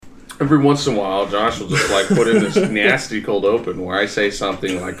every once in a while, Josh will just like put in this nasty cold open where I say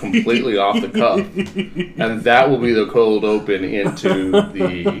something like completely off the cuff, and that will be the cold open into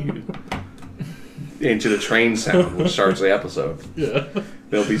the train sound, which starts the episode. Yeah.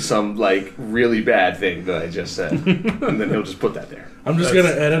 There'll be some like really bad thing that I just said, and then he'll just put that there. I'm just going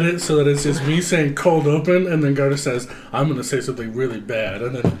to edit it so that it's just me saying cold open, and then Garner says, I'm going to say something really bad,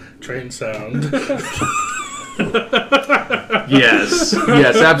 and then train sound. Yes,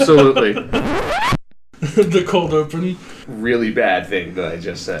 absolutely. The cold open. Really bad thing that I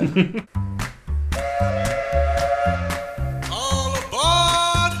just said. All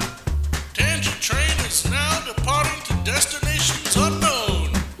aboard! Tangent train is now departing to destinations unknown.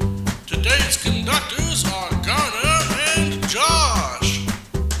 Today's conductors are Garner and Josh.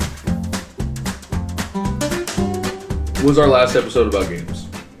 Was our last episode about games?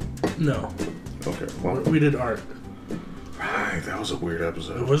 No. Okay, well, We did art. right, that was a weird It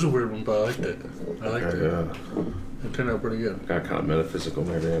episode. was a weird one, but I liked it. Yeah, It turned out pretty good. got kind of metaphysical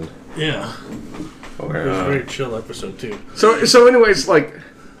near the end. Yeah. Okay, It was a very chill episode, too. So anyways,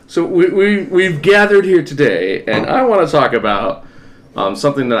 we've gathered here today, and I want to talk about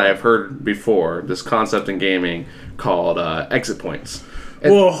something that I have heard before, this concept in gaming called exit points.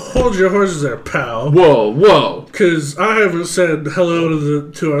 Well, hold your horses there, pal. Whoa. Because I haven't said hello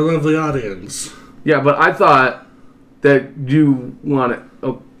to our lovely audience. Yeah, but I thought that you wanted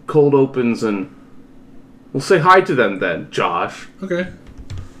cold opens, and we'll say hi to them then, Josh. Okay.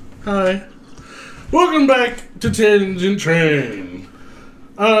 Hi. Welcome back to Tangent Train.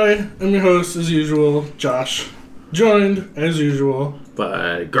 I am your host, as usual, Josh. Joined, as usual,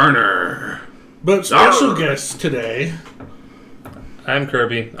 By Garner. but special guest today. I'm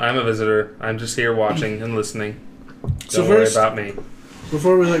Kirby. I'm a visitor. I'm just here watching and listening. So Don't worry first, about me.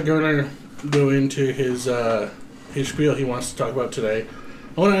 before we let Garner go into his spiel he wants to talk about today,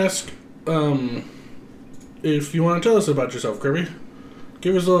 I want to ask if you want to tell us about yourself, Kirby.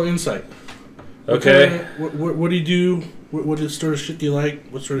 Give us a little insight. Okay. What do you do? What sort of shit do you like?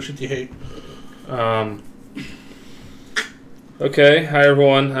 What sort of shit do you hate? Okay. Hi,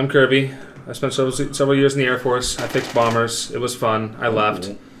 everyone. I'm Kirby. I spent several years in the Air Force. I fixed bombers. It was fun. I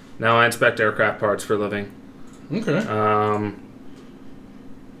left. Now I inspect aircraft parts for a living. Okay.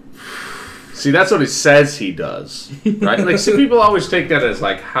 See, that's what he says he does, right? Like, some people always take that as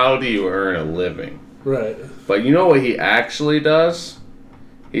like, how do you earn a living? Right. But you know what he actually does?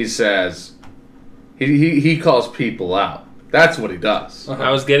 He says he calls people out. That's what he does. I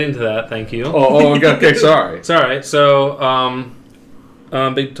was getting to that. Thank you. Okay, sorry. It's all right. So,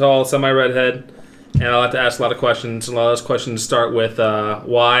 big, tall, semi-redhead, and I like to ask a lot of questions. A lot of those questions start with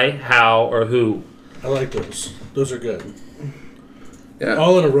why, how, or who. I like those. Those are good. Yeah.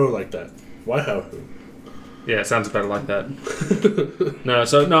 All in a row like that. Why, how, who? Yeah, it sounds better like that.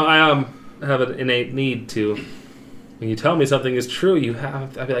 I have an innate need to. When you tell me something is true,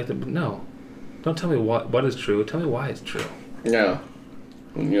 I'd be like, no, don't tell me what is true. Tell me why it's true. Yeah.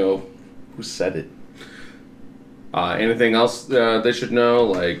 You know, who said it? Anything else they should know?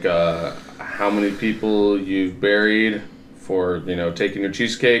 Like how many people you've buried for, taking your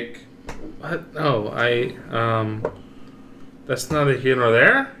cheesecake? What? No, that's neither here nor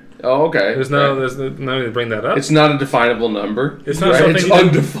there. Oh, okay. There's no need to bring that up. It's not a definable number. It's not right?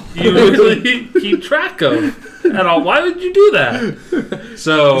 something It's you really keep track of at all. Why would you do that?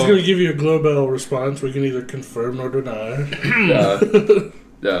 So It's going to give you a Global response where you can either confirm or deny.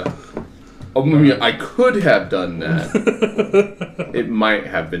 Yeah. I mean, I could have done that. It might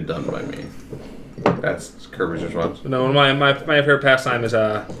have been done by me. That's Kirby's response. no, my favorite pastime is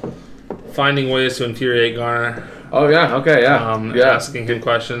finding ways to infuriate Garner. Oh, yeah. Okay, yeah. Asking him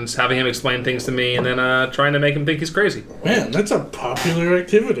questions, having him explain things to me, and then trying to make him think he's crazy. Man, that's a popular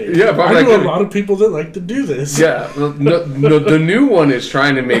activity. Yeah, popular I know activity. a lot of people that like to do this. Yeah, well, no, the new one is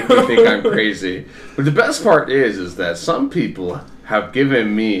trying to make me think I'm crazy. But the best part is that some people have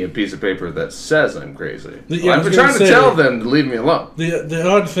given me a piece of paper that says I'm crazy. Yeah, I've been trying to tell them to leave me alone. The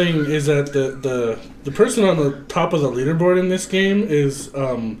odd thing is that the person on the top of the leaderboard in this game is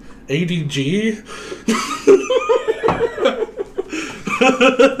ADG.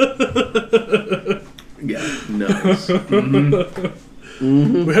 Yeah, nice.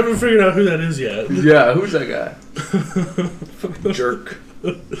 Mm-hmm. We haven't figured out who that is yet. Yeah, who's that guy? Fucking jerk.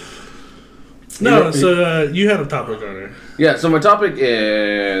 No, so you had a topic, Garner. Yeah, so my topic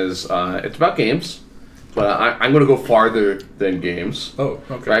is it's about games, but I'm going to go farther than games. Oh,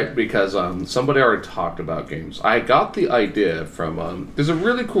 okay. Right, because somebody already talked about games. I got the idea from there's a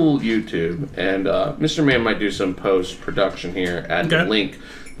really cool YouTube, and Mr. Man might do some post production here, add the Okay. link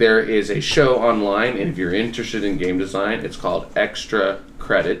there is a show online, and if you're interested in game design, it's called Extra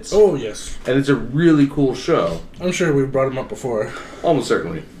Credits. Oh, yes. And it's a really cool show. I'm sure we've brought him up before. Almost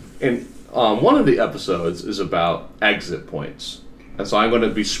certainly. And one of the episodes is about exit points. And so I'm going to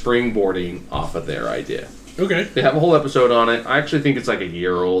be springboarding off of their idea. Okay. They have a whole episode on it. I actually think it's like a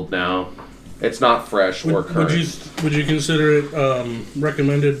year old now. It's not fresh or current. Would you consider it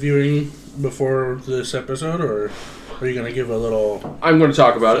recommended viewing before this episode, or are you going to give a little... I'm going to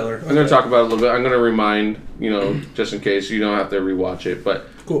talk about filler? it. I'm going to talk about it a little bit. I'm going to remind, just in case you don't have to rewatch it. But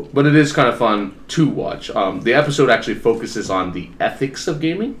cool. But it is kind of fun to watch. The episode actually focuses on the ethics of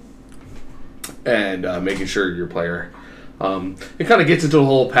gaming and making sure your player... it kind of gets into the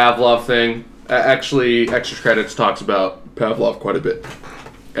whole Pavlov thing. Actually, Extra Credits talks about Pavlov quite a bit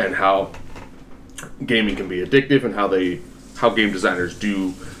and how gaming can be addictive and how game designers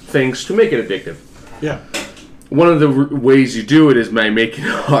do things to make it addictive. Yeah. One of the ways you do it is by making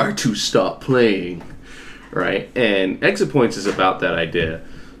it hard to stop playing, right? And Exit Points is about that idea.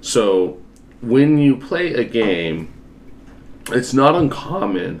 So when you play a game, it's not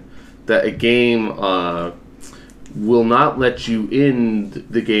uncommon that a game will not let you in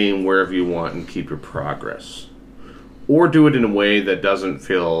the game wherever you want and keep your progress. Or do it in a way that doesn't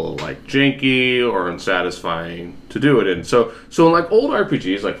feel like janky or unsatisfying to do it in. So in like old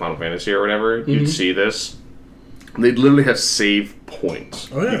RPGs like Final Fantasy or whatever, you'd see this. They'd literally have save points.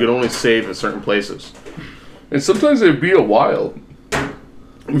 Oh, yeah. You could only save at certain places. And sometimes it'd be a while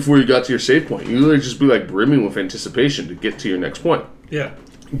before you got to your save point. You literally just be like brimming with anticipation to get to your next point. Yeah.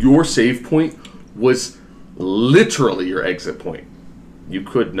 Your save point was literally your exit point. You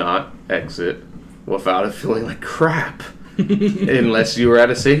could not exit without it feeling like crap unless you were at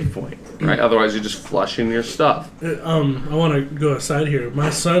a save point, right? Otherwise you're just flushing your stuff. I want to go aside here.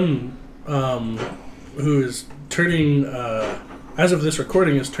 My son, who is turning, as of this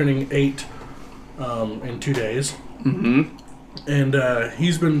recording, is turning 8 in 2 days. Mm-hmm. And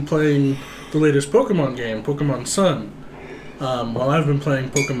he's been playing the latest Pokemon game, Pokemon Sun, while I've been playing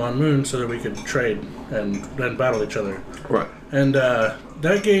Pokemon Moon so that we could trade and then battle each other. Right. And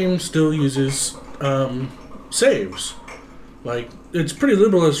that game still uses saves. Like, it's pretty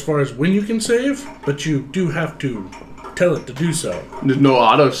liberal as far as when you can save, but you do have to tell it to do so. There's no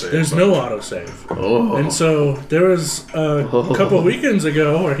autosave. There's no autosave. Oh. And so there was a couple weekends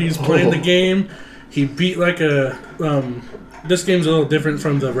ago where he's playing the game. He beat like a... this game's a little different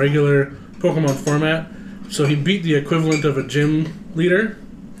from the regular Pokemon format. So he beat the equivalent of a gym leader.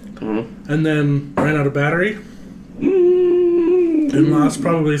 Mm-hmm. And then ran out of battery. And lost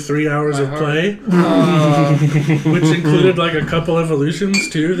probably 3 hours of play. Which included like a couple evolutions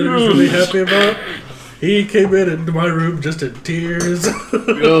too that he was really happy about. He came into my room just in tears. I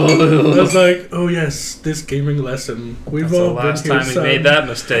was like, oh yes, this gaming lesson. We've all been here. That's the last time we made that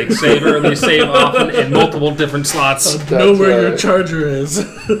mistake. Save early, save often in multiple different slots. Know where your charger is.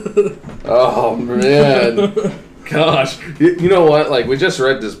 Oh man. Gosh. You know what? Like, we just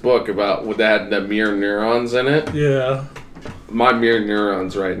read this book about what had the mirror neurons in it. Yeah. My mirror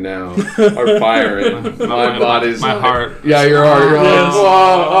neurons right now are firing. My body's... My heart. Yeah, your heart. You're like,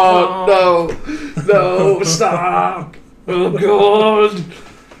 whoa, oh, no, stop. Oh, God.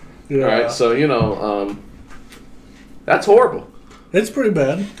 Yeah. All right, so, that's horrible. It's pretty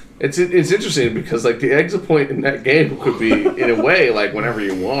bad. It's interesting because, like, the exit point in that game could be, in a way, like, whenever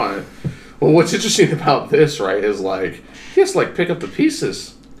you want. Well, what's interesting about this, right, is, like, he has to, like, pick up the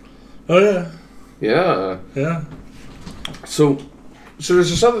pieces. Oh, yeah. Yeah. Yeah. So there's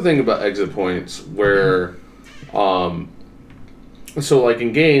this other thing about exit points where, so like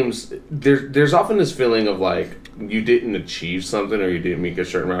in games, there's often this feeling of like you didn't achieve something or you didn't make a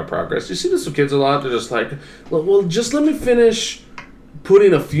certain amount of progress. You see this with kids a lot. They're just like, well, just let me finish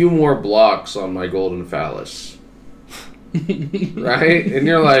putting a few more blocks on my golden phallus, right? And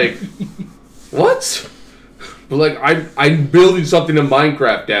you're like, what? But like I'm building something in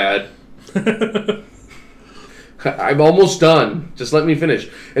Minecraft, Dad. I'm almost done. Just let me finish.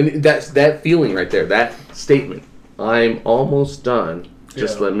 And that's that feeling right there, that statement. I'm almost done.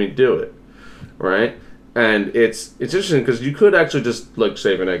 Just let me do it. Right? And it's interesting because you could actually just like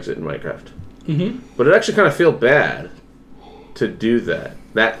save and exit in Minecraft. Mm-hmm. But it actually kind of feels bad to do that.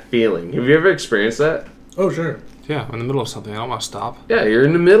 That feeling. Have you ever experienced that? Oh, sure. Yeah, I'm in the middle of something. I don't want to stop. Yeah, you're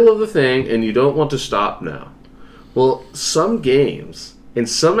in the middle of the thing and you don't want to stop now. Well, some games and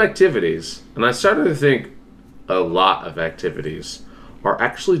some activities, and I started to think a lot of activities are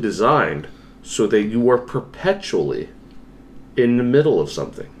actually designed so that you are perpetually in the middle of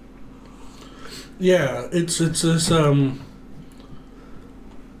something. Yeah, it's this I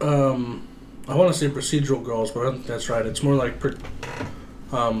want to say procedural goals, but I don't think that's right. It's more like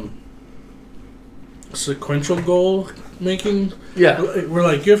sequential goal making. Yeah. Where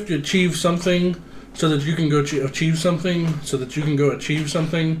like you have to achieve something so that you can go achieve something so that you can go achieve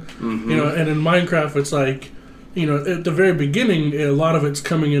something. Mm-hmm. You know, and in Minecraft it's like, you know, at the very beginning a lot of it's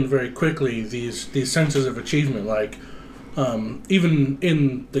coming in very quickly, these senses of achievement, like even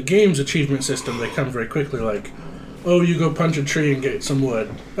in the game's achievement system they come very quickly, like, oh, you go punch a tree and get some wood.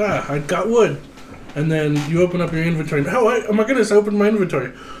 I got wood. And then you open up your inventory. Oh my goodness, I opened my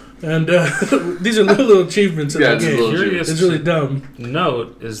inventory. And these are little achievements in the game. It's really dumb.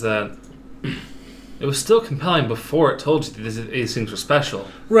 Note is that it was still compelling before it told you that these things were special.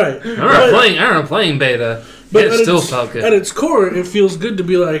 Right. I remember playing beta, but it still felt good. At its core, it feels good to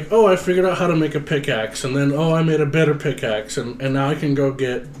be like, oh, I figured out how to make a pickaxe, and then, oh, I made a better pickaxe, and now I can go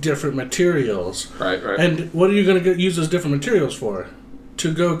get different materials. Right. And what are you going to use those different materials for?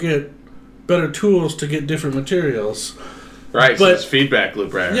 To go get better tools to get different materials. Right, so it's feedback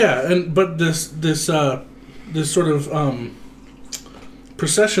loop, right? Yeah, but this sort of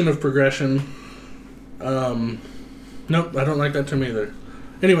procession of progression. Nope, I don't like that term either.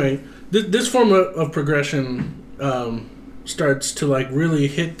 Anyway, this form of progression starts to like really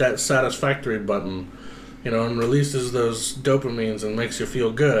hit that satisfactory button, you know, and releases those dopamines and makes you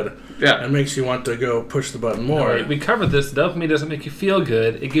feel good. Yeah. And makes you want to go push the button more. No, wait, we covered this. Dopamine doesn't make you feel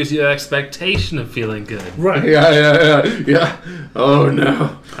good. It gives you an expectation of feeling good. Right. Yeah. Oh,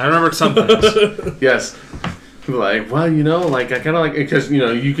 no. I remembered some things. Yes. Like, well, you know, like, I kind of like, because, you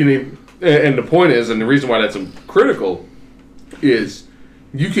know, you can, and the point is, and the reason why that's critical is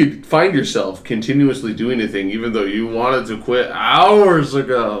you could find yourself continuously doing a thing even though you wanted to quit hours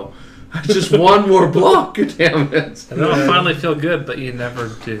ago. Just one more block, damn it. And it'll finally feel good, but you never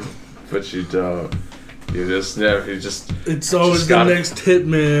do. But you don't. You just never. It's always the next hit,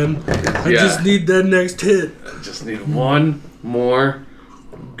 man. I just need that next hit. I just need one more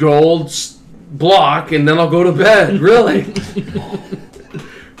gold block, and then I'll go to bed. Really.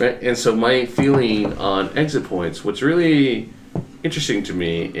 Right. And so my feeling on exit points, what's really interesting to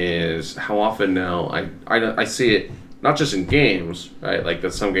me is how often now I see it. Not just in games, right? Like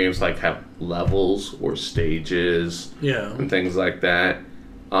that some games like have levels or stages, and things like that.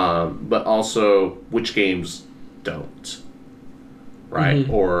 But also which games don't, right?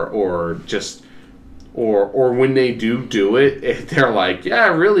 Mm-hmm. Or when they do it, they're like, yeah,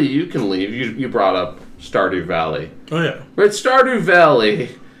 really, you can leave. You brought up Stardew Valley. Oh yeah, but Stardew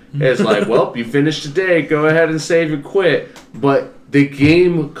Valley is like, well, you finished today. Go ahead and save and quit. But the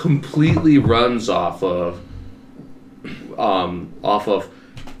game completely runs off of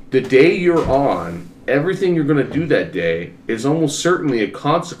the day you're on. Everything you're going to do that day is almost certainly a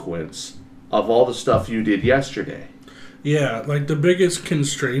consequence of all the stuff you did yesterday. Yeah, like the biggest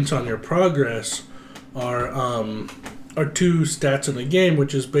constraints on your progress are two stats in the game,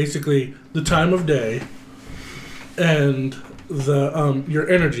 which is basically the time of day and the your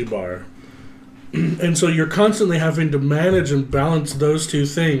energy bar. And so you're constantly having to manage and balance those two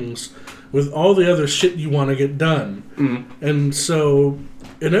things with all the other shit you want to get done. Mm-hmm. And so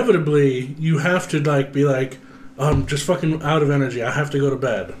inevitably you have to be like, I'm just fucking out of energy. I have to go to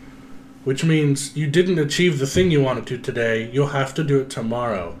bed. Which means you didn't achieve the thing you wanted to today. You'll have to do it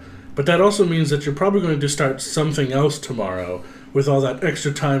tomorrow. But that also means that you're probably going to start something else tomorrow with all that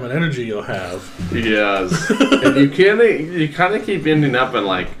extra time and energy you'll have. Yes. And you kind of keep ending up in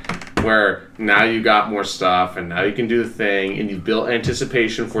where now you got more stuff and now you can do the thing and you've built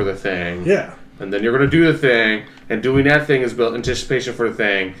anticipation for the thing. Yeah. And then you're going to do the thing, and doing that thing is built anticipation for the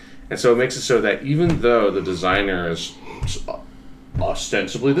thing. And so it makes it so that even though the designer is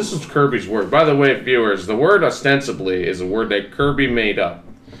ostensibly, this is Kirby's word. By the way, viewers, the word ostensibly is a word that Kirby made up.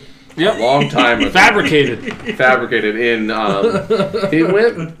 Yep. A long time ago. Fabricated in the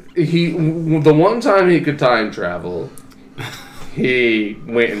one time he could time travel, he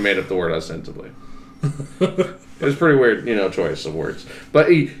went and made up the word ostensibly. It was a pretty weird, choice of words. But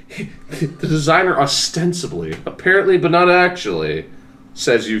the designer ostensibly, apparently but not actually,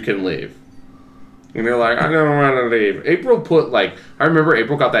 says you can leave. And you're like, I don't want to leave. April I remember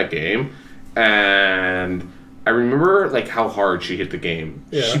April got that game, and I remember how hard she hit the game.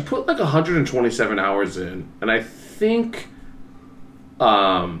 Yeah. She put 127 hours in, and I think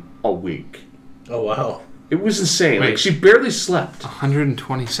a week. Oh wow. It was insane. Wait. She barely slept.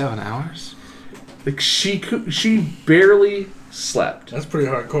 127 hours? She barely slept. That's pretty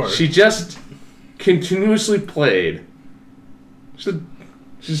hardcore. She just continuously played. She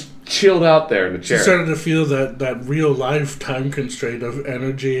just chilled out there in the chair. She started to feel that real life time constraint of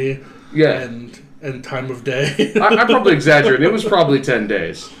energy and time of day. I probably exaggerated. It was probably 10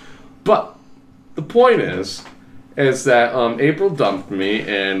 days. But the point is is that April dumped me,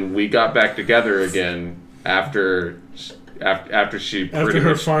 and we got back together again after she After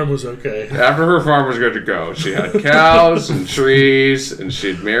her farm was okay. After her farm was good to go. She had cows and trees, and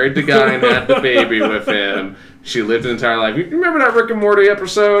she'd married the guy and had the baby with him. She lived an entire life. You remember that Rick and Morty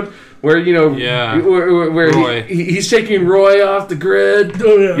episode where, where he's taking Roy off the grid?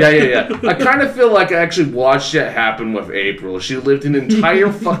 Oh, yeah. Yeah. I kind of feel like I actually watched it happen with April. She lived an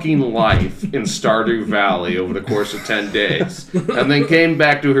entire fucking life in Stardew Valley over the course of 10 days, and then came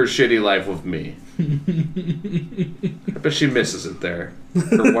back to her shitty life with me. I bet she misses it there.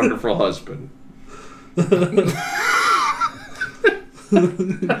 Her wonderful husband.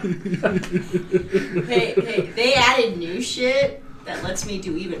 Hey, they added new shit that lets me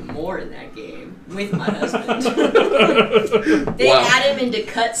do even more in that game with my husband. They add him into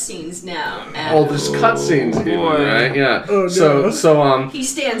cutscenes now. Oh, there's cutscenes, right? Yeah. Oh, no. So he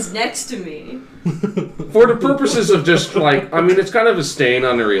stands next to me. For the purposes of just it's kind of a stain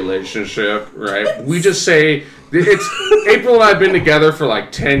on the relationship, right? We just say it's April and I have been together for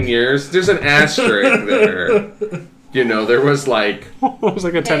like 10 years. There's an asterisk there. There was like... It was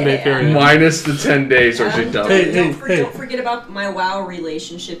like a 10-day period. Minus the 10 days where she dumped me. Don't forget about my WoW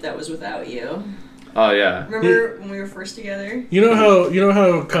relationship that was without you. Oh, yeah. Remember when we were first together? You know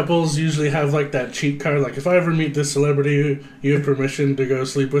how couples usually have like that cheat card? Like, if I ever meet this celebrity, you have permission to go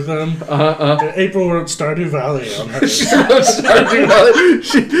sleep with them? April wrote Stardew Valley on her. She wrote Stardew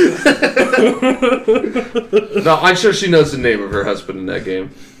Valley? No, I'm sure she knows the name of her husband in that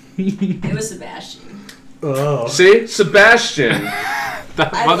game. It was Sebastian. Oh. See? Sebastian.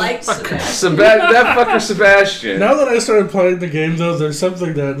 I liked Sebastian. That fucker Sebastian. Now that I started playing the game, though, there's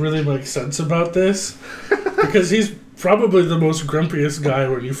something that really makes sense about this. Because he's probably the most grumpiest guy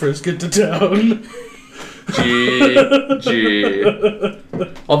when you first get to town. Gee.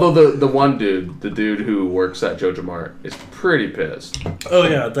 Although the one dude, the dude who works at Jojo Mart, is pretty pissed. Oh,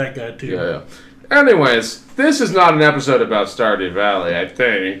 yeah, that guy, too. Yeah. Anyways, this is not an episode about Stardew Valley, I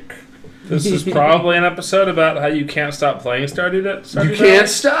think. This is probably an episode about how you can't stop playing Stardew Valley. You can't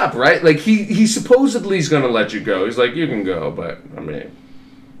stop, right? Like, he supposedly is going to let you go. He's like, you can go, but, I mean...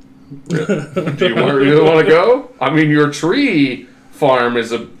 Do you really want to go? I mean, your tree farm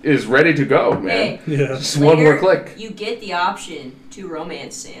is ready to go, man. Hey, Yeah. Just one more click. You get the option to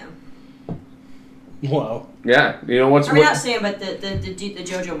romance Sam. Wow. Yeah, you know what's... not Sam, but the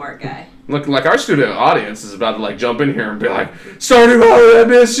Jojo Mart guy. Look, like our studio audience is about to like jump in here and be like, Stardew Valley, I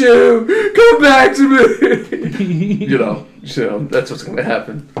miss you. Come back to me. you know, that's what's going to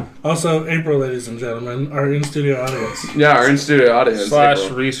happen. Also, April, ladies and gentlemen, our in-studio audience. Yeah, our in-studio audience.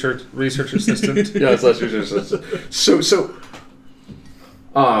 / research assistant. Yeah, / research assistant.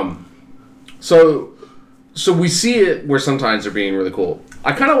 So we see it where sometimes they're being really cool.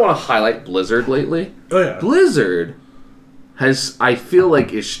 I kind of want to highlight Blizzard lately. Oh, yeah. Blizzard I feel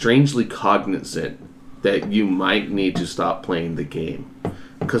like, is strangely cognizant that you might need to stop playing the game.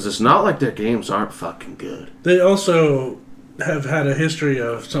 Because it's not like their games aren't fucking good. They also have had a history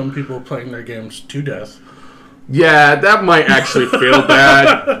of some people playing their games to death. Yeah, that might actually feel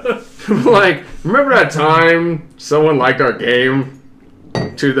bad. Like, remember that time someone liked our game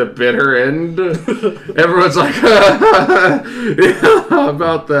to the bitter end? Everyone's like, yeah,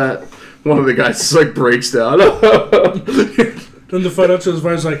 about that. One of the guys just, like, breaks down. Then the financial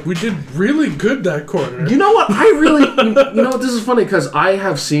advisor's like, we did really good that quarter. You know what? This is funny because I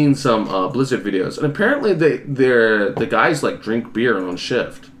have seen some Blizzard videos, and apparently the guys, like, drink beer on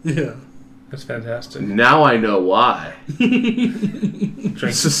shift. Yeah. That's fantastic. Now I know why.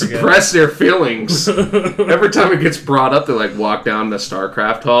 To suppress their feelings. Every time it gets brought up, they, like, walk down the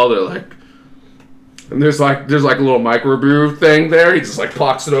StarCraft hall, they're like... And there's like a little microbrew thing there. He just like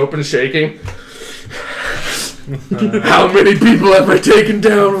pops it open, shaking. How many people have I taken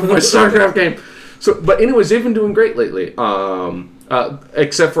down with my StarCraft game? But anyways, they've been doing great lately.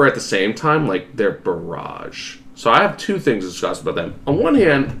 Except for at the same time, like their barrage. So I have two things to discuss about them. On one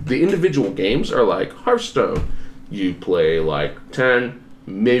hand, the individual games are like Hearthstone. You play like 10,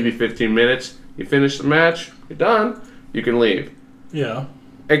 maybe 15 minutes. You finish the match. You're done. You can leave. Yeah.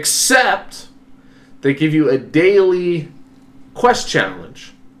 Except they give you a daily quest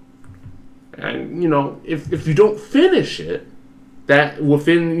challenge. And, if you don't finish it, that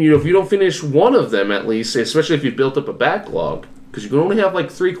within, if you don't finish one of them at least, especially if you built up a backlog, because you can only have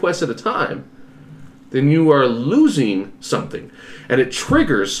like 3 quests at a time, then you are losing something. And it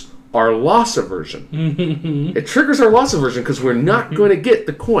triggers our loss aversion. It triggers our loss aversion because we're not going to get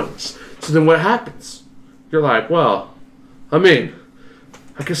the coins. So then what happens? You're like, well, I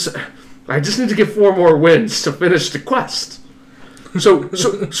guess... I just need to get 4 more wins to finish the quest. So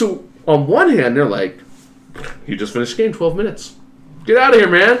on one hand, they're like, You just finished the game 12 minutes. Get out of here,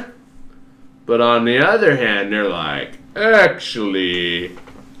 man. But on the other hand, they're like, actually.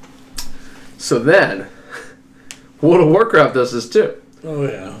 So then, World of Warcraft does this too. Oh,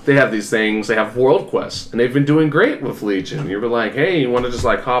 yeah. They have these things, they have world quests, and they've been doing great with Legion. You're like, hey, you want to just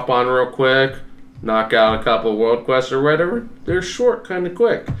like hop on real quick, knock out a couple world quests or whatever? They're short, kind of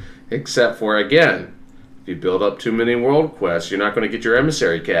quick. Except for, again, if you build up too many world quests, you're not going to get your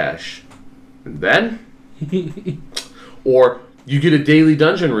emissary cache. And then, or you get a daily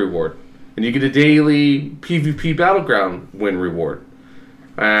dungeon reward, and you get a daily PvP battleground win reward.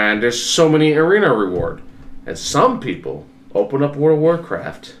 And there's so many arena reward. And some people open up World of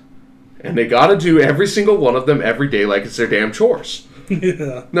Warcraft, and they got to do every single one of them every day like it's their damn chores.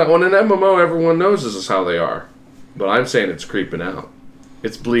 Yeah. Now, on an MMO, everyone knows this is how they are. But I'm saying it's creeping out.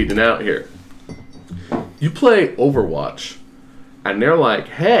 It's bleeding out here. You play Overwatch, and they're like,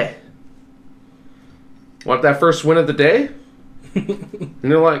 hey, want that first win of the day? And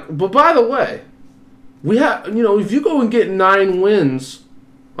they're like, but by the way, we have, if you go and get 9 wins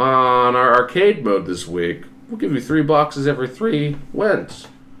on our arcade mode this week, we'll give you 3 boxes every 3 wins.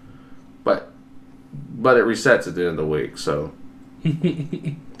 But it resets at the end of the week, so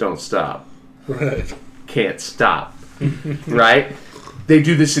don't stop. Right. Can't stop. Right? They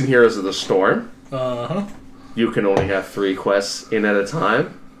do this in Heroes of the Storm. Uh-huh. You can only have 3 quests in at a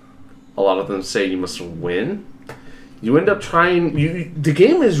time. A lot of them say you must win. You end up trying... the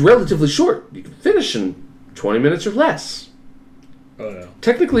game is relatively short. You can finish in 20 minutes or less. Oh, yeah.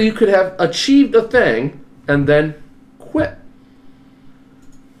 Technically, you could have achieved a thing and then quit.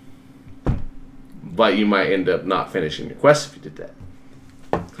 But you might end up not finishing your quest if you did that.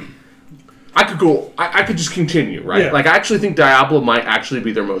 I could go... I could just continue, right? Yeah. Like, I actually think Diablo might actually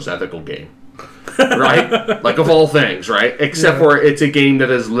be their most ethical game. Right? Like, of all things, right? Except for it's a game that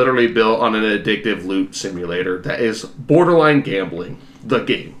is literally built on an addictive loot simulator that is borderline gambling. The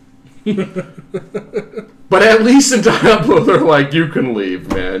game. But at least in Diablo, they're like, you can leave,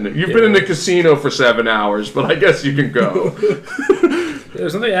 man. You've been in the casino for 7 hours, but I guess you can go.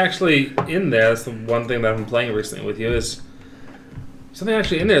 There's something actually in there. That's the one thing that I've been playing recently with you is something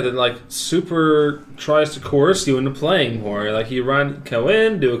actually in there that like super tries to coerce you into playing more. Like you go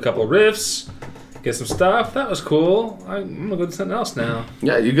in, do a couple of riffs, get some stuff. That was cool. I'm gonna go do something else now.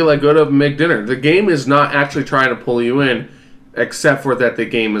 Yeah, you can like go to make dinner. The game is not actually trying to pull you in, except for that the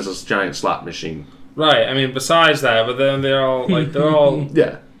game is a giant slot machine. Right. I mean, besides that, but then they're all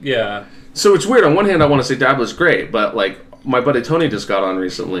Yeah. So it's weird. On one hand, I want to say Diablo's great, but like my buddy Tony just got on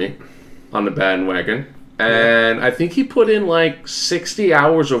recently on the bandwagon. And I think he put in like 60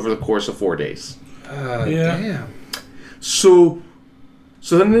 hours over the course of 4 days. Damn. So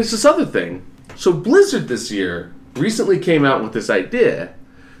then there's this other thing. So Blizzard this year recently came out with this idea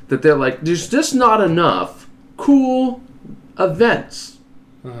that they're like, there's just not enough cool events.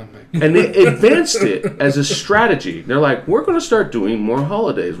 Oh my God. And they advanced it as a strategy. They're like, we're going to start doing more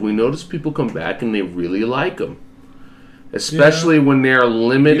holidays. We notice people come back and they really like them. Especially when they're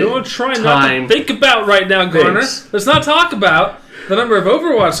limited You know what I'm trying not to think about right now, Garner? Thanks. Let's not talk about the number of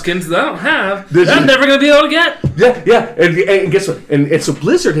Overwatch skins that I don't have that I'm never going to be able to get. Yeah. And guess what? And so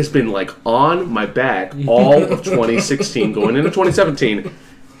Blizzard has been like on my back all of 2016, going into 2017.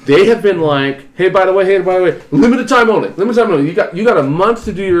 They have been like, hey, by the way, limited time only. You got a month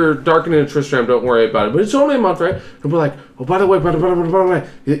to do your Darkening and Tristram. Don't worry about it. But it's only a month, right? And we're like, oh, by the way,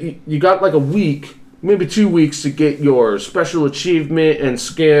 you got like a week, maybe 2 weeks to get your special achievement and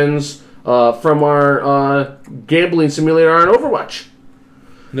skins from our gambling simulator on Overwatch.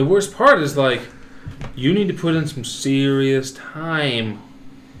 And the worst part is like, you need to put in some serious time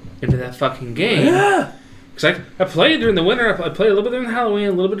into that fucking game. Yeah. Because I played during the winter. I played a little bit during Halloween,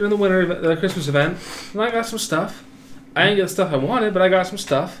 a little bit during the winter, the Christmas event, and I got some stuff. I didn't get the stuff I wanted, but I got some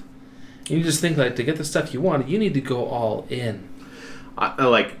stuff. And you just think like, to get the stuff you wanted, you need to go all in.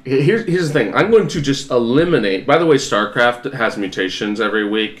 Here's the thing. I'm going to just eliminate. By the way, StarCraft has mutations every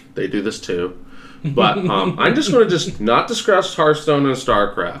week. They do this too. But I'm just going to just not discuss Hearthstone and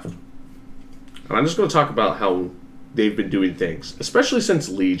StarCraft. And I'm just going to talk about how they've been doing things, especially since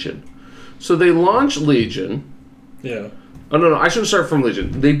Legion. So they launched Legion. Yeah. Oh, no, I shouldn't start from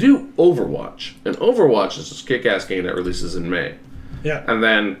Legion. They do Overwatch. And Overwatch is this kick-ass game that releases in May. Yeah. And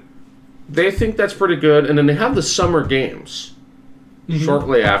then they think that's pretty good. And then they have the summer games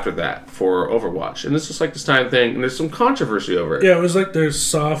shortly after that for Overwatch. And it's just like this time thing. And there's some controversy over it. Yeah, it was like their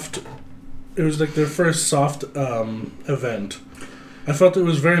first soft event. I felt it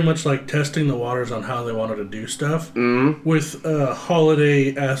was very much like testing the waters on how they wanted to do stuff with a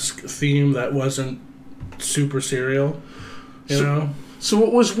holiday-esque theme that wasn't super serial, you know? So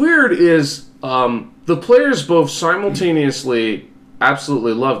what was weird is The players both simultaneously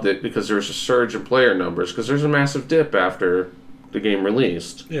absolutely loved it because there was a surge in player numbers because there's a massive dip after the game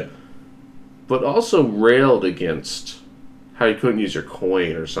released. Yeah. But also railed against how you couldn't use your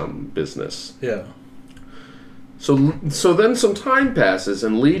coin or some business. Yeah. So then some time passes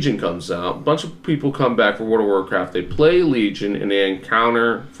and Legion comes out. A bunch of people come back for World of Warcraft. They play Legion and they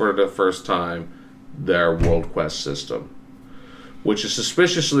encounter for the first time their World Quest system, which is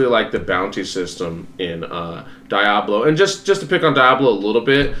suspiciously like the bounty system in Diablo. And just to pick on Diablo a little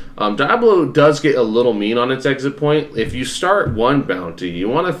bit, Diablo does get a little mean on its exit point. If you start one bounty, you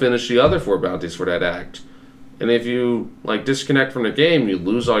want to finish the other 4 bounties for that act. And if you disconnect from the game, you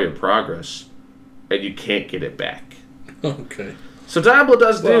lose all your progress. And you can't get it back. Okay. So Diablo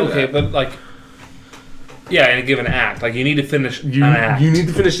does do that. Okay, but in a given act. You need to finish an act. You need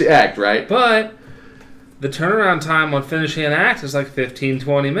to finish the act, right? But the turnaround time on finishing an act is 15,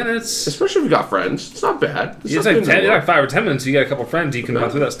 20 minutes. Especially if you got friends. It's not bad. It's like 5 or 10 minutes. You got a couple friends. You can run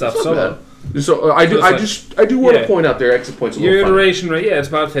through that stuff solo. So I do want to point out their exit points. Your iteration rate, it's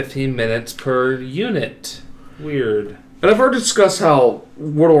about 15 minutes per unit. Weird. And I've already discussed how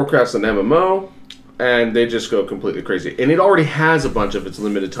World of Warcraft's an MMO, and they just go completely crazy. And it already has a bunch of its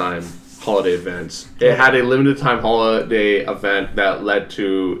limited time holiday events. It had a limited time holiday event that led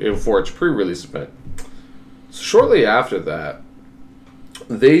to for its pre-release event. Shortly after that,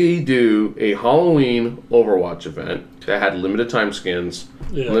 they do a Halloween Overwatch event that had limited time skins,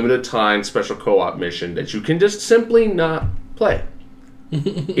 limited time special co-op mission that you can just simply not play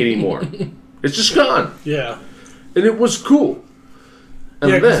anymore. It's just gone. Yeah. And it was cool.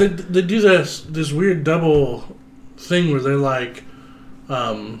 And because they do this weird double thing where they're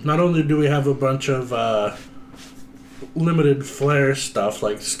not only do we have a bunch of limited flair stuff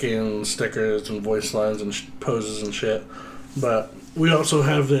like skins, stickers, and voice lines and poses and shit, but we also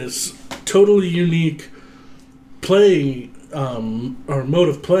have this totally unique play or mode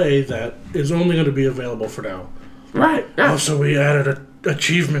of play that is only going to be available for now. Right. Yeah. Also, we added an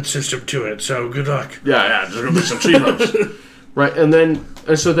achievement system to it, so good luck. Yeah, there's going to be some achievements. Right, and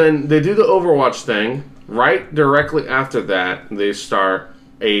so then they do the Overwatch thing. Right directly after that, they start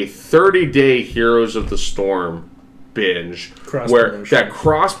a 30-day Heroes of the Storm binge that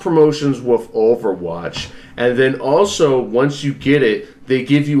cross promotions with Overwatch, and then also once you get it, they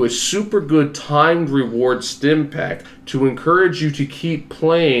give you a super good timed reward stim pack to encourage you to keep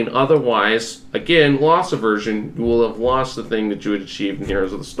playing. Otherwise, again, loss aversion, you will have lost the thing that you had achieved in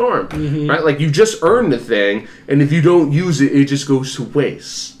Heroes of the Storm. Mm-hmm. Right? You just earned the thing, and if you don't use it, it just goes to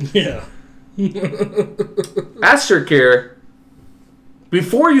waste. Yeah. Astrocare,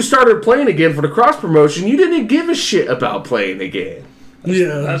 before you started playing again for the cross promotion, you didn't give a shit about playing the game.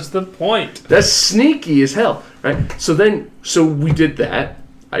 That's the point. That's sneaky as hell, right? So we did that.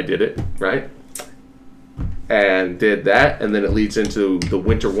 I did it, right? And did that, and then it leads into the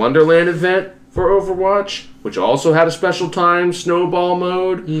Winter Wonderland event for Overwatch, which also had a special time snowball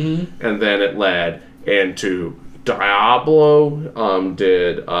mode, and then it led into Diablo.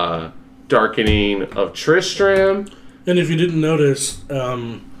 Did Darkening of Tristram. And if you didn't notice,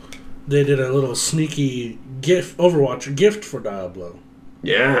 they did a little sneaky Overwatch gift for Diablo.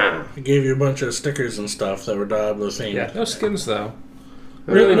 Yeah. It gave you a bunch of stickers and stuff that were Diablo themed. Yeah, no skins though.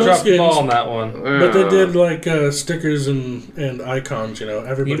 Really dropped the ball on that one. But they did stickers and icons,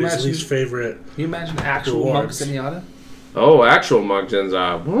 everybody's least favorite. Can you imagine actual Monk Zenyatta? Oh, actual Monk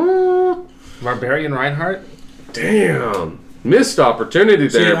Zenyatta. Barbarian Reinhardt? Damn. Missed opportunity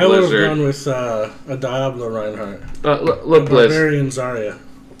there, I would have Blizzard. gone with a Diablo Reinhardt. Look, Blizz. Barbarian Zarya.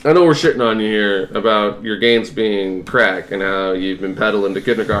 I know we're shitting on you here about your games being crack and how you've been peddling to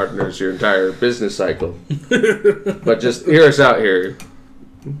kindergartners your entire business cycle. But just hear us out here.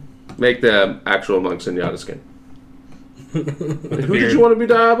 Make the actual Monk Zenyatta skin. Who did you want to be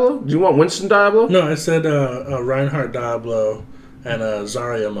Diablo? Do you want Winston Diablo? No, I said a Reinhardt Diablo and a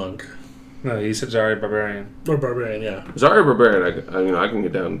Zarya Monk. No, you said Zarya Barbarian. Or Barbarian, yeah. Zarya Barbarian, I can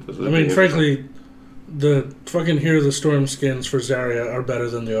get down. I mean, frankly, the fucking Hero of the Storm skins for Zarya are better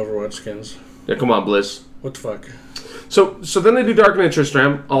than the Overwatch skins. Yeah, come on, Bliss. What the fuck? So then they do Darkening of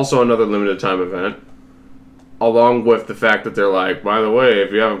Tristram, also another limited time event. Along with the fact that they're like, by the way,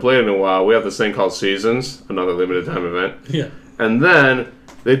 if you haven't played in a while, we have this thing called Seasons, another limited time event. Yeah. And then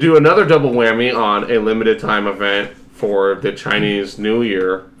they do another double whammy on a limited time event for the Chinese New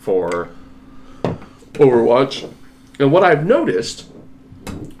Year for Overwatch. And what I've noticed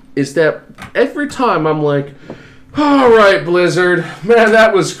is that every time I'm like, all right, Blizzard, man,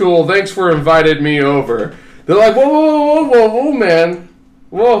 that was cool. Thanks for inviting me over. They're like, whoa, man.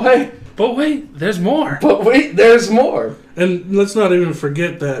 Whoa, hey. But wait, there's more. But wait, there's more. And let's not even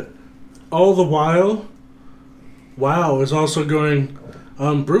forget that all the while, WoW is also going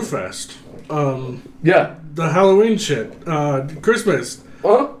Brewfest. Yeah. The Halloween shit. Christmas.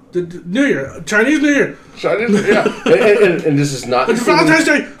 Huh? New Year. Chinese New Year. Chinese, yeah. And this is not Valentine's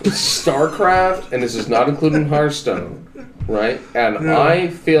Day. StarCraft, and this is not including Hearthstone, right? And I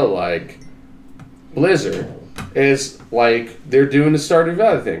feel like Blizzard is like they're doing the Stardew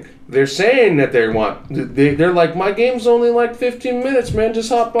Valley thing. They're saying that they're like, my game's only like 15 minutes, man. Just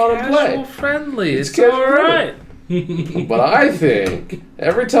hop on and play. Casual friendly. It's casual all right. But I think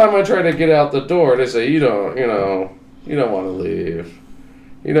every time I try to get out the door, they say you don't want to leave.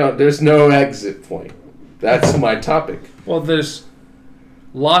 There's no exit point. That's my topic. Well, there's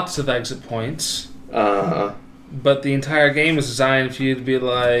lots of exit points. But the entire game is designed for you to be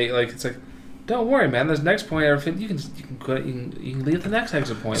like it's like, don't worry, man. There's next point. You can leave the next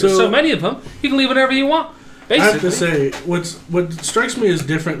exit point. There's so many of them. You can leave whatever you want. Basically. I have to say, what strikes me as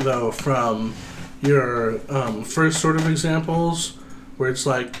different though from your first sort of examples, where it's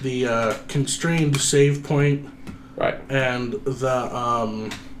like the constrained save point, right, and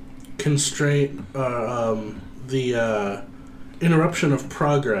the constraint, the interruption of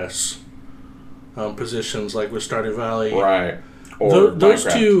progress positions, like with Stardew Valley, right, or those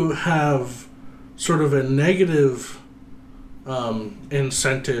two have sort of a negative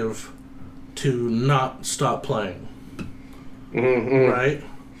incentive to not stop playing, right?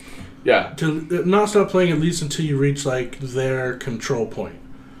 Yeah. To not stop playing at least until you reach like their control point.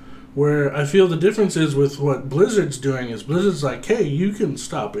 Where I feel the difference is with what Blizzard's doing is Blizzard's like, hey, you can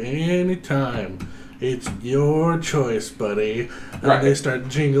stop anytime. It's your choice, buddy. And right. They start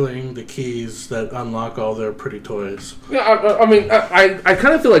jingling the keys that unlock all their pretty toys. Yeah, I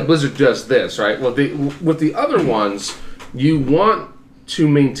kind of feel like Blizzard does this, right? Well, with the other ones, you want to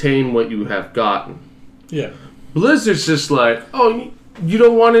maintain what you have gotten. Yeah. Blizzard's just like, oh, you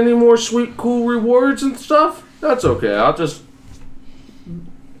don't want any more sweet, cool rewards and stuff? That's okay. They're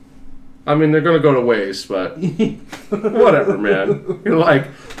going to go to waste, but whatever, man. You're like,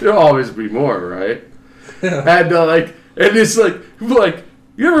 there'll always be more, right? Yeah. And it's like,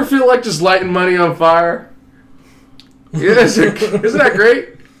 you ever feel like just lighting money on fire? Yeah, isn't that great?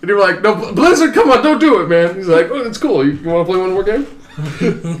 And you're like, no, Blizzard, come on, don't do it, man. He's like, oh, it's cool. You want to play one more game?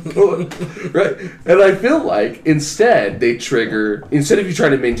 Right. And I feel like instead of you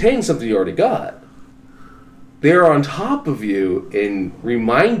trying to maintain something you already got, they're on top of you and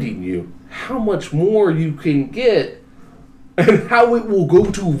reminding you how much more you can get and how it will go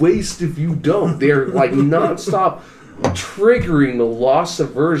to waste if you don't. They're like nonstop triggering the loss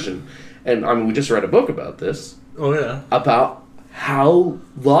aversion. And we just read a book about this. Oh yeah. About how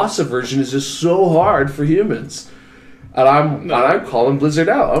loss aversion is just so hard for humans. And I'm calling Blizzard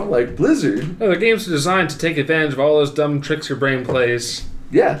out. I'm like, Blizzard. No, the games are designed to take advantage of all those dumb tricks your brain plays.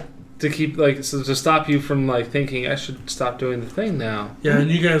 Yeah. To keep to stop you from thinking I should stop doing the thing now. Yeah,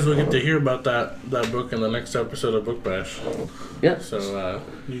 and you guys will get to hear about that book in the next episode of Book Bash. Yeah. So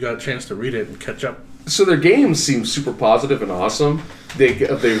you got a chance to read it and catch up. So their games seem super positive and awesome. They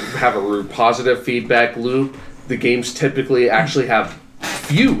have a positive feedback loop. The games typically actually have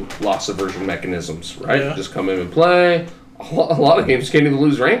few loss aversion mechanisms, right? Yeah. You just come in and play. A lot of games can't even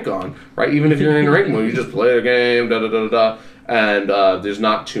lose rank on, right? Even if you're in a rank mode, you just play the game, da-da-da-da-da. And there's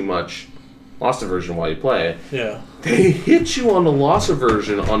not too much loss aversion while you play. Yeah. They hit you on the loss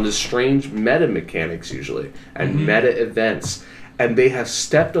aversion on the strange meta mechanics usually and meta events. And they have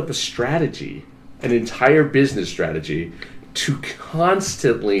stepped up a strategy, an entire business strategy, to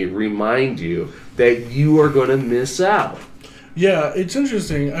constantly remind you that you are going to miss out. Yeah, it's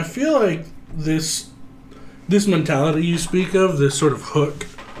interesting. I feel like this mentality you speak of, this sort of hook,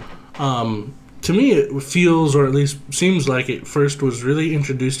 to me, it feels, or at least seems like it first was really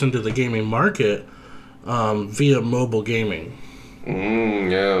introduced into the gaming market via mobile gaming.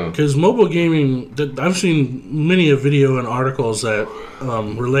 Yeah. Because mobile gaming, I've seen many a video and articles that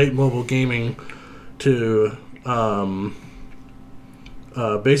relate mobile gaming to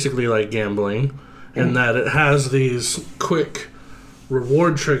basically like gambling, and that it has these quick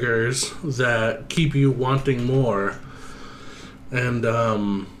reward triggers that keep you wanting more, and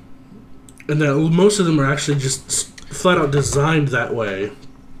that most of them are actually just flat out designed that way.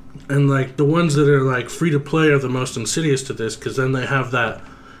 And like the ones that are like free to play are the most insidious to this, because then they have that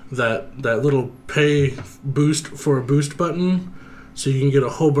little pay boost for a boost button, so you can get a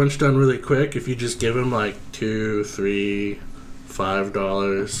whole bunch done really quick if you just give them like $2, $3,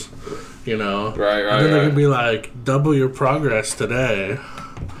 $5, you know. Right. And then they can be like, double your progress today.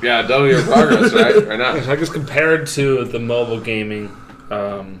 Yeah, double your progress, right now. I guess compared to the mobile gaming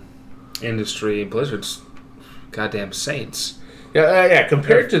industry, Blizzard's goddamn saints. Yeah,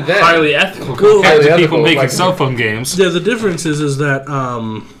 compared to that, highly ethical compared to people making cell phone games. Yeah, the difference is that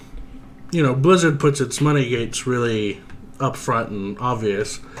Blizzard puts its money gates really up front and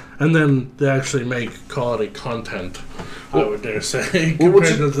obvious, and then they actually make quality content. I would dare say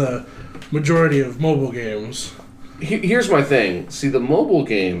compared to the majority of mobile games. Here's my thing. See, the mobile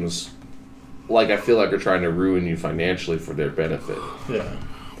games, I feel like are trying to ruin you financially for their benefit. Yeah.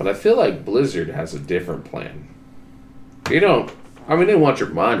 But I feel like Blizzard has a different plan. They want your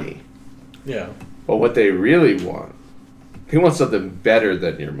money. Yeah. But what they really want, they want something better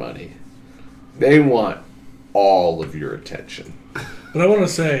than your money. They want all of your attention. But I want to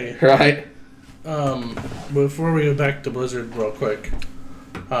say... Right? Before we go back to Blizzard real quick,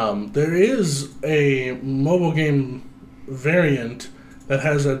 there is a mobile game variant that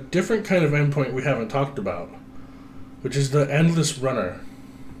has a different kind of endpoint we haven't talked about, which is the Endless Runner.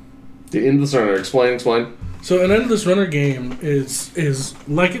 The Endless Runner. Explain. So an Endless Runner game is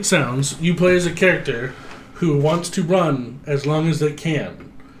like it sounds. You play as a character who wants to run as long as they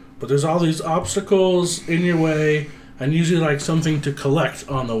can. But there's all these obstacles in your way, and usually something to collect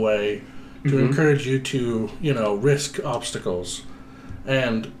on the way to encourage you to, risk obstacles.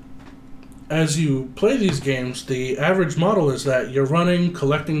 And as you play these games, the average model is that you're running,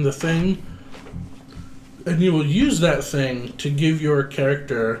 collecting the thing, and you will use that thing to give your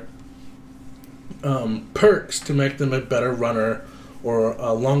character perks to make them a better runner or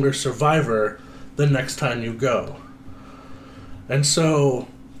a longer survivor the next time you go. And so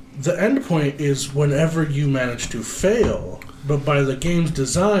the end point is whenever you manage to fail, but by the game's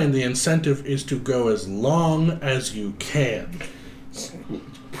design, the incentive is to go as long as you can.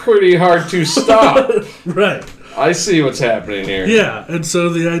 Pretty hard to stop. Right. I see what's happening here. Yeah, and so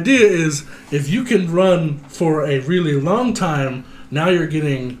the idea is if you can run for a really long time, now you're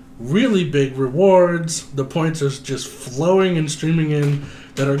getting really big rewards. The points are just flowing and streaming in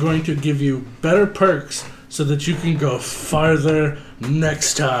that are going to give you better perks so that you can go farther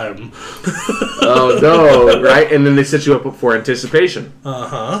next time. Oh, no, right? And then they set you up for anticipation.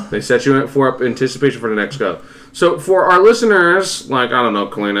 Uh-huh. They set you up for anticipation for the next go. So for our listeners, I don't know,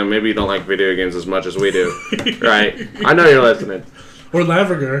 Kalina, maybe you don't like video games as much as we do, right? I know you're listening. Or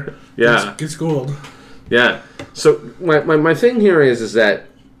Lavager. Yeah. Gets gold. Yeah. So my thing here is that,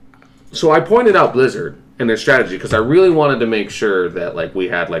 so I pointed out Blizzard and their strategy because I really wanted to make sure that we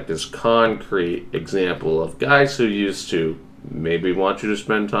had this concrete example of guys who used to maybe want you to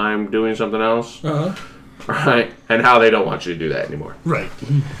spend time doing something else, right? And how they don't want you to do that anymore. Right.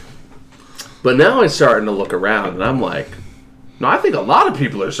 But now I'm starting to look around and I'm like, no, I think a lot of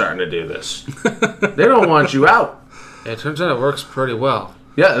people are starting to do this. They don't want you out. It turns out it works pretty well.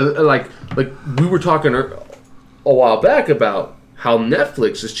 Yeah, like we were talking a while back about how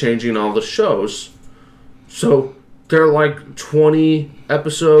Netflix is changing all the shows. So they're 20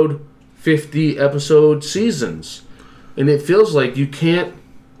 episode, 50 episode seasons. And it feels like you can't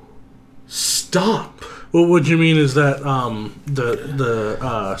stop. Well, what you mean is that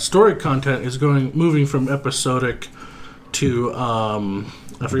the story content is moving from episodic to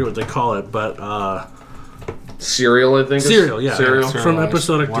I forget what they call it, but serial, I think. Serial, yeah. Serial. From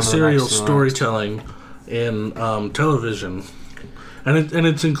episodic to serial storytelling in television, and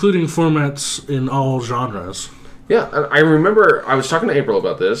it's including formats in all genres. Yeah, I remember I was talking to April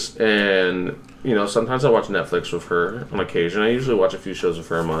about this, and sometimes I watch Netflix with her on occasion. I usually watch a few shows with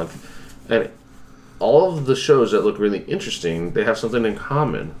her a month, and all of the shows that look really interesting, they have something in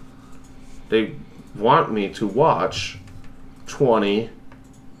common. They want me to watch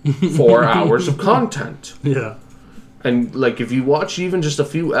 24 hours of content. Yeah. And if you watch even just a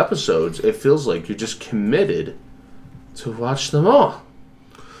few episodes, it feels like you're just committed to watch them all.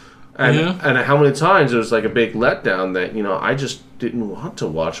 And how many times it was a big letdown that, I just didn't want to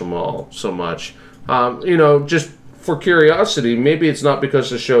watch them all so much. Just for curiosity, maybe it's not because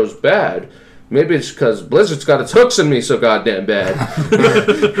the show's bad. Maybe it's because Blizzard's got its hooks in me so goddamn bad.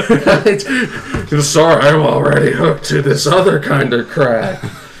 Right? Sorry, I'm already hooked to this other kind of crack.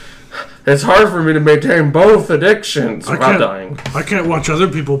 It's hard for me to maintain both addictions without dying. I can't watch other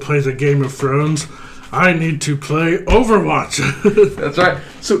people play the Game of Thrones. I need to play Overwatch. That's right.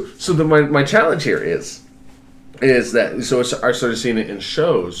 So my challenge here is that I started seeing it in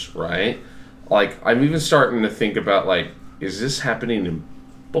shows, right? I'm even starting to think about is this happening in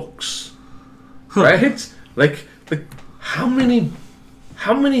books? Right? How many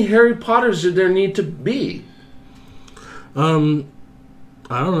Harry Potters did there need to be? I don't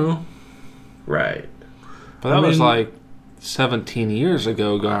know. Right. But that was 17 years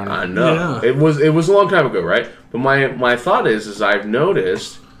ago, Garner. I know. Yeah. It was a long time ago, right? But my thought is I've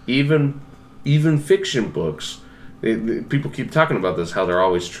noticed even fiction books People keep talking about this, how they're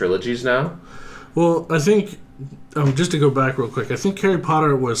always trilogies now. Well, I think, just to go back real quick, I think Harry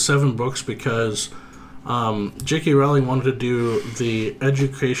Potter was 7 books because J.K. Rowling wanted to do the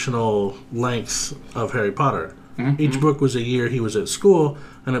educational length of Harry Potter. Mm-hmm. Each book was a year he was at school,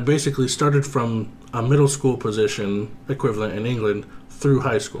 and it basically started from a middle school position equivalent in England through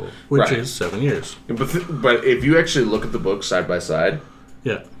high school, which is 7 years. But if you actually look at the books side by side,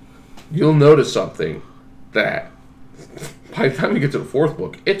 yeah, you'll notice something that by the time you get to the 4th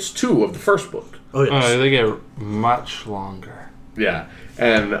book, it's 2 of the 1st book. Oh, yes. They get much longer. Yeah.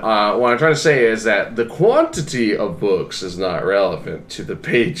 And what I'm trying to say is that the quantity of books is not relevant to the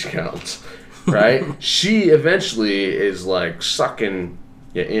page count, right? She eventually is like sucking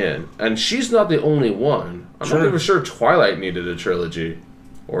you in. And she's not the only one. I'm not even sure Twilight needed a trilogy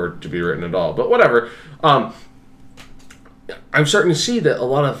or to be written at all. But whatever. I'm starting to see that a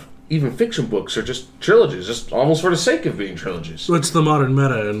lot of even fiction books are just trilogies, just almost for the sake of being trilogies. So it's the modern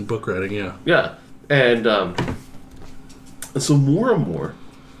meta in book writing, yeah. Yeah. And so more and more,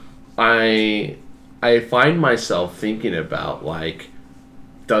 I find myself thinking about, like,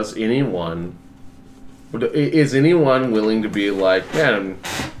 is anyone willing to be like, man,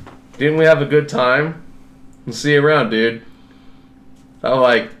 didn't we have a good time? We'll see you around, dude. I'm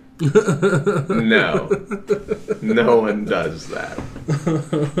like, no. No one does that.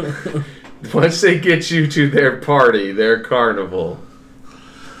 Once they get you to their party, their carnival,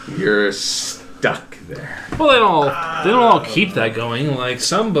 you're stuck there. Well, they don't all keep that going. Like,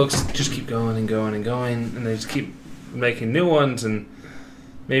 some books just keep going and going and going, and they just keep making new ones, and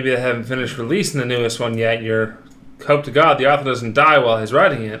maybe they haven't finished releasing the newest one yet. You're hope to God the author doesn't die while he's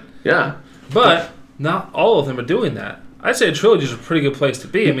writing it. Yeah. But not all of them are doing that. I'd say a trilogy is a pretty good place to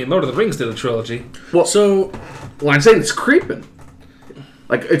be. I mean, Lord of the Rings did a trilogy. Well, I'm saying it's creeping.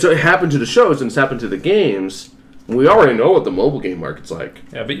 Like, it happened to the shows and it's happened to the games. We already know what the mobile game market's like.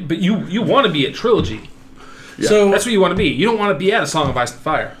 Yeah, but you want to be at trilogy. Yeah. So that's what you want to be. You don't want to be at A Song of Ice and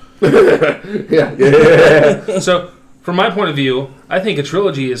Fire. Yeah. So, from my point of view, I think a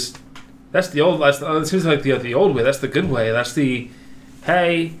trilogy is it seems like the old way. That's the good way. That's the,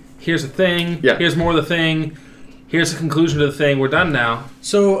 hey, here's a thing. Yeah. Here's more of the thing. Here's the conclusion to the thing. We're done now.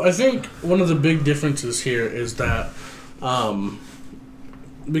 So I think one of the big differences here is that,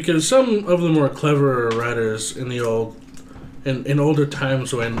 because some of the more cleverer writers in in older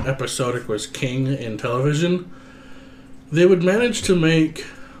times when episodic was king in television, they would manage to make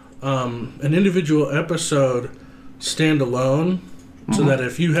an individual episode stand alone, so that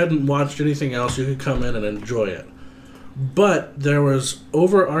if you hadn't watched anything else, you could come in and enjoy it. But there was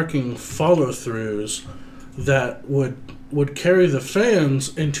overarching follow-throughs that would carry the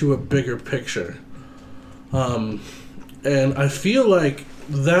fans into a bigger picture. And I feel like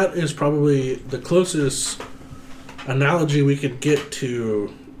that is probably the closest analogy we could get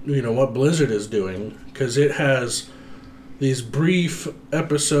to, what Blizzard is doing, because it has these brief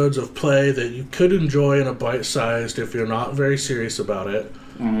episodes of play that you could enjoy in a bite-sized if you're not very serious about it.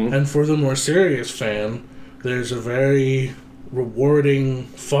 Mm-hmm. And for the more serious fan, there's a very rewarding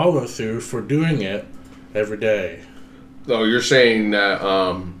follow-through for doing it every day. Oh, you're saying that,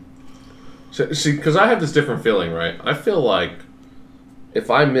 see, because I have this different feeling, right? I feel like if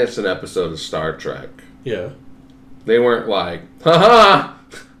I miss an episode of Star Trek, yeah, they weren't like, haha,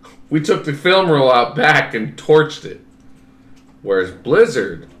 we took the film roll out back and torched it. Whereas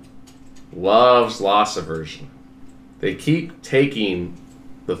Blizzard loves loss aversion. They keep taking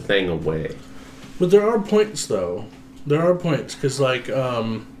the thing away. But there are points, though. There are points, because, like,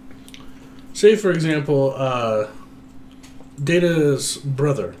 say, for example, Data's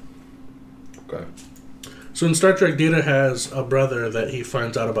brother. Okay. So in Star Trek, Data has a brother that he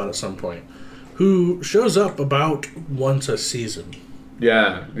finds out about at some point, who shows up about once a season.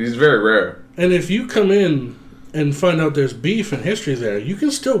 Yeah, he's very rare. And if you come in and find out there's beef and history there, you can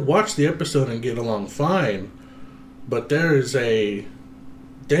still watch the episode and get along fine, but there is a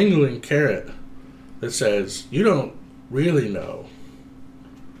dangling carrot that says, you don't really know.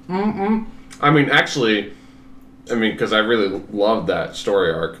 Mm-mm. I mean, actually, because I really love that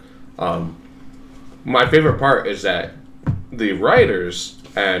story arc. My favorite part is that the writers,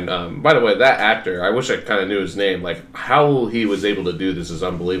 and by the way, that actor, I wish I kind of knew his name. Like, how he was able to do this is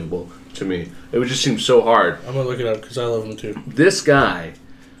unbelievable to me. It would just seem so hard. I'm going to look it up because I love him too. This guy,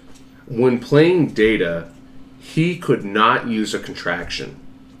 when playing Data, he could not use a contraction.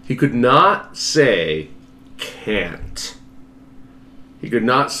 He could not say can't. He could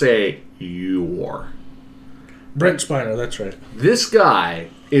not say you're. Brent Spiner, that's right. This guy,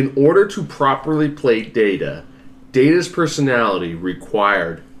 in order to properly play Data, Data's personality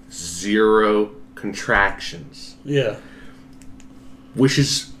required zero contractions. Yeah.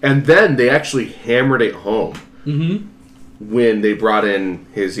 And then they actually hammered it home when they brought in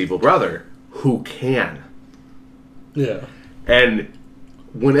his evil brother, who can. Yeah. And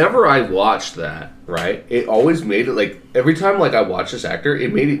whenever I watched that, right, it always made it, like, every time, like, I watched this actor,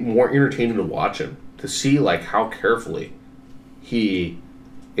 it made it more entertaining to watch him, to see, like, how carefully he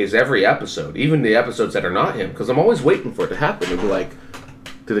is every episode, even the episodes that are not him, because I'm always waiting for it to happen, and be like,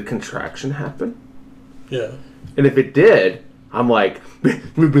 did a contraction happen? Yeah. And if it did, I'm like,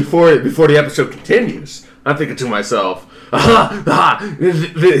 before the episode continues, I'm thinking to myself, the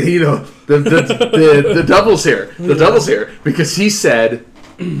double's here. The double's here. Because he said,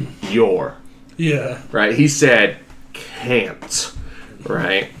 you're. Yeah. Right? He said, can't.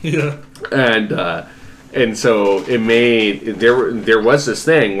 Right? Yeah. And so it made, there was this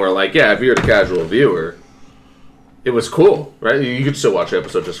thing where, like, yeah, if you're a casual viewer, it was cool, right? You could still watch the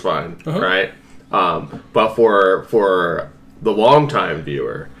episode just fine, right? But for the longtime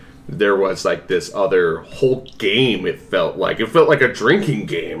viewer, there was, like, this other whole game. It felt like a drinking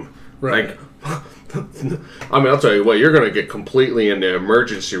game. Right. Like, I mean, I'll tell you what, you're going to get completely in the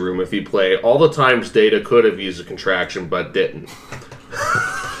emergency room if you play all the times Data could have used a contraction but didn't.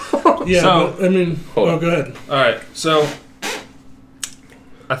 Yeah, So- but, I mean, go ahead. All right, so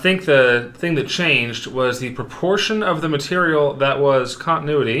I think the thing that changed was the proportion of the material that was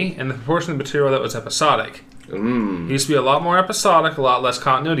continuity and the proportion of the material that was episodic. It used to be a lot more episodic, a lot less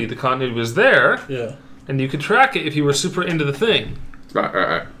continuity. The continuity was there, Yeah. and you could track it if you were super into the thing.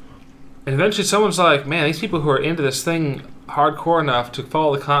 Right. And eventually someone's like, man, these people who are into this thing hardcore enough to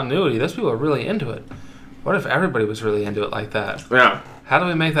follow the continuity, those people are really into it. What if everybody was really into it like that? Yeah. How do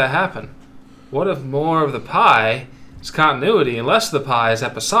we make that happen? What if more of the pie is continuity and less of the pie is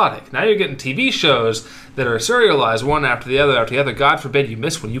episodic? Now you're getting TV shows that are serialized one after the other after the other. God forbid you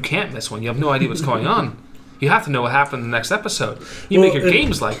miss one. You can't miss one. You have no idea what's going on. You have to know what happened in the next episode. You make your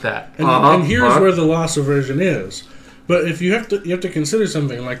games like that. And here's where the loss aversion is. But if you have to consider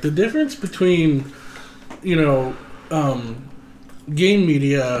something like the difference between, game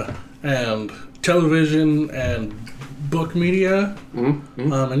media and television and book media,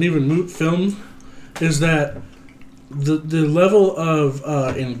 and even film, is that the level of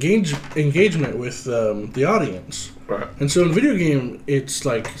engagement with the audience. Right. And so in video game, it's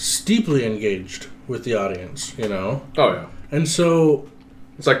like steeply engaged with the audience, Oh, yeah. And so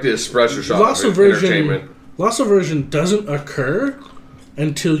It's like the espresso shot loss of entertainment. aversion doesn't occur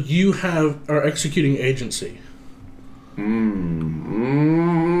until you are executing agency.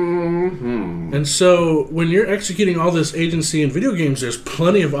 And so when you're executing all this agency in video games, there's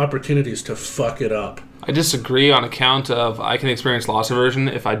plenty of opportunities to fuck it up. I disagree on account of I can experience loss aversion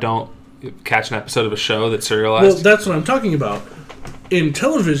if I don't catch an episode of a show that's serialized. Well, that's what I'm talking about. In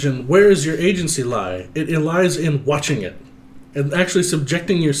television, where does your agency lie? It lies in watching it and actually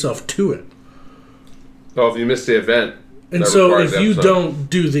subjecting yourself to it. Oh, if you missed the event. And that so requires if the you episode. don't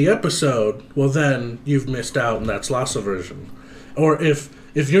do the episode, well then you've missed out and that's loss aversion. Or if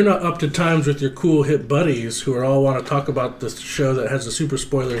you're not up to times with your cool hip buddies who all want to talk about the show that has the super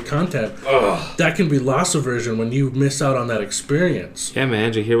spoilery content, that can be loss aversion when you miss out on that experience. Yeah,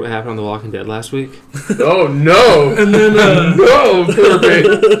 man, did you hear what happened on The Walking Dead last week? Oh, no! And then No, Kirby!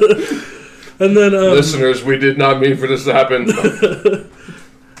 and then Listeners, we did not mean for this to happen.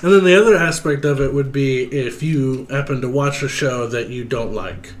 and then the other aspect of it would be if you happen to watch a show that you don't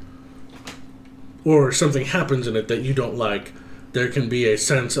like, or something happens in it that you don't like, there can be a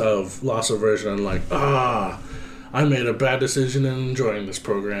sense of loss aversion and like, I made a bad decision in enjoying this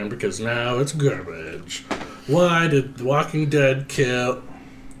program because now it's garbage. Why did The Walking Dead kill...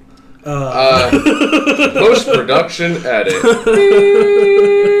 Post-production edit.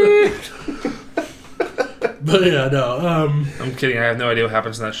 But yeah, no, I'm kidding. I have no idea what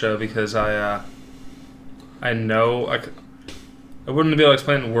happens in that show because I know I wouldn't be able to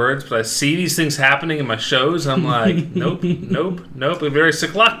explain it in words, but I see these things happening in my shows. And I'm like, nope. I'm very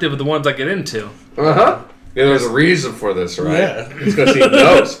selective of the ones I get into. Yeah, there's a reason for this, right? Yeah. It's because he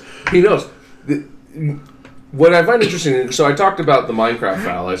knows. He knows. What I find interesting, so I talked about the Minecraft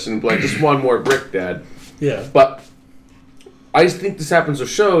phallus and like just one more brick, Dad. yeah. But I think this happens with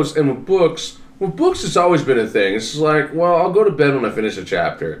shows and with books. With books, it's always been a thing. It's just like, well, I'll go to bed when I finish a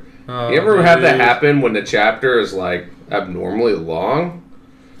chapter. You ever have that happen when the chapter is like abnormally long?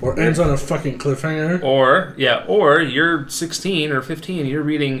 Or ends on a fucking cliffhanger. Or you're 16 or 15, you're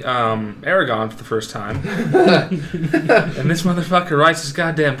reading Aragon for the first time. And this motherfucker writes this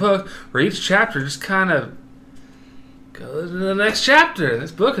goddamn book where each chapter just kind of Go to the next chapter.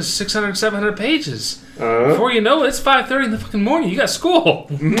 This book is 600, 700 pages. Before you know it, it's 5:30 in the fucking morning. You got school.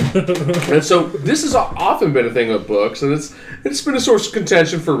 Mm-hmm. And so this has often been a thing with books, and it's been a source of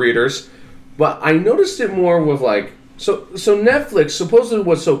contention for readers. But I noticed it more with like so Netflix. Supposedly,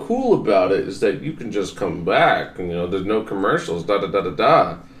 what's so cool about it is that you can just come back. And, there's no commercials. Da da da da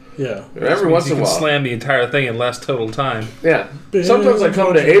da. Yeah. Every once in a while, you can slam the entire thing in less total time. Yeah. Sometimes I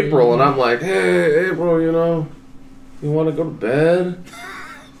come to April and I'm like, hey, April, you want to go to bed?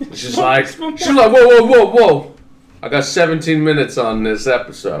 She's like, whoa. I got 17 minutes on this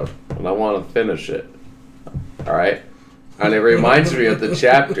episode, and I want to finish it. All right? And it reminds me of the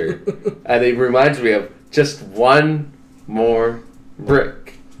chapter. And it reminds me of just one more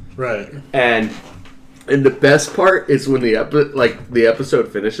brick. Right. And the best part is when the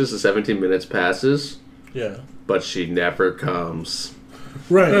episode finishes, the 17 minutes passes. Yeah. But she never comes.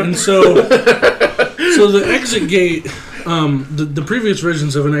 Right, and so the exit gate, the previous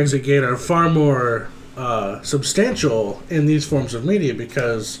versions of an exit gate are far more substantial in these forms of media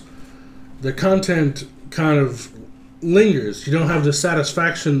because the content kind of lingers. You don't have the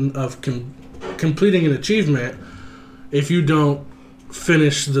satisfaction of completing an achievement if you don't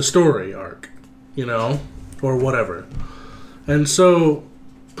finish the story arc, or whatever. And so,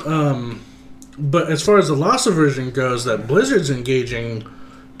 but as far as the loss aversion goes, that Blizzard's engaging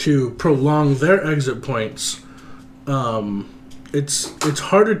to prolong their exit points, it's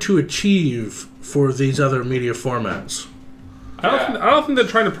harder to achieve for these other media formats. I don't think they're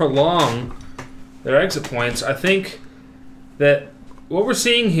trying to prolong their exit points. I think that what we're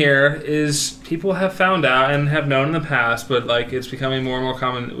seeing here is people have found out and have known in the past, but like it's becoming more and more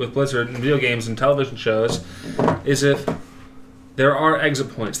common with Blizzard and video games and television shows, is if there are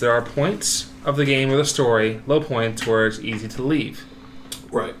exit points. There are points of the game or the story, low points where it's easy to leave.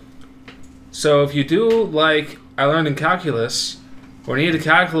 Right. So if you do like I learned in calculus, where you need to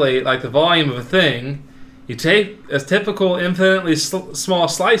calculate like the volume of a thing, you take a typical infinitely small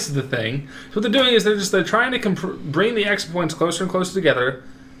slice of the thing. So what they're doing is they're trying to bring the exit points closer and closer together,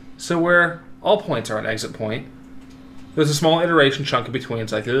 so where all points are an exit point. There's a small iteration chunk in between.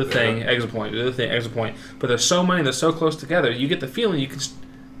 It's like do the thing, exit point, do the thing, exit point. But there's so many, they're so close together. You get the feeling you can.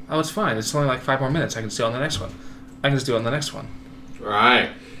 It's fine. It's only like 5 more minutes. I can do it on the next one. I can just do it on the next one. Right.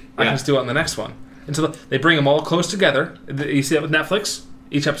 I can just do it on the next one. And so they bring them all close together. You see that with Netflix.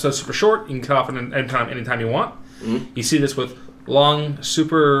 Each episode's super short. You can cut off anytime you want. Mm-hmm. You see this with long,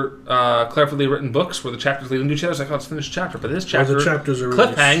 super cleverly written books where the chapters lead into each other. It's like, let's finish the chapter. But this chapter the chapters are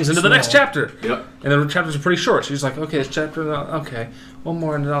really cliffhangs into the next chapter. Yep. And the chapters are pretty short. So you're just like, okay, this chapter, okay, one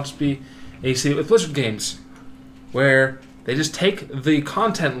more, and then I'll just be... And you see it with Blizzard games, where they just take the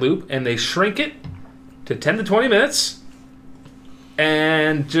content loop and they shrink it to 10 to 20 minutes,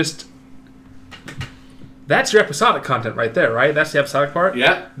 and just... That's your episodic content right there, right? That's the episodic part.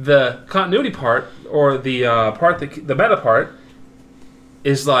 Yeah. The continuity part, or the the meta part,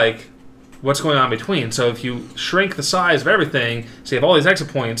 is like what's going on between. So if you shrink the size of everything, so you have all these exit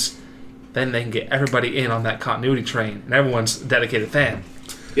points, then they can get everybody in on that continuity train, and everyone's a dedicated fan.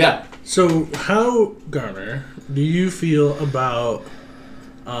 Yeah. So how, Garner, do you feel about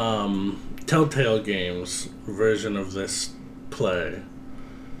Telltale Games' version of this play?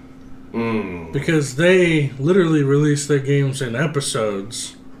 Because they literally release their games in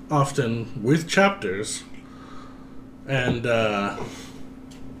episodes, often with chapters, and to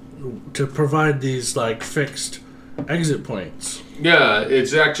provide these like fixed exit points. Yeah,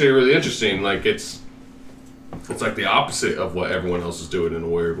 it's actually really interesting. Like it's like the opposite of what everyone else is doing in a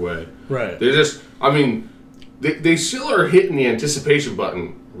weird way. Right. They're just, they still are hitting the anticipation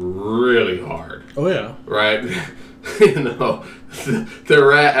button really hard. Oh yeah. Right. The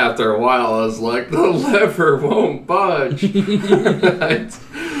rat after a while is like, the lever won't budge. Right?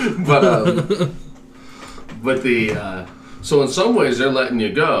 But so in some ways they're letting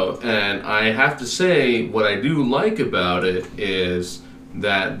you go, and I have to say what I do like about it is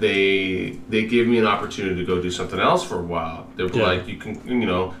that they give me an opportunity to go do something else for a while. They're like, you can,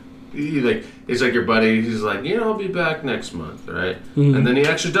 it's like your buddy, he's like, I'll be back next month, right? Mm-hmm. And then he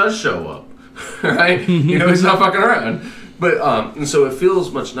actually does show up. Right? He's not fucking around. But and so it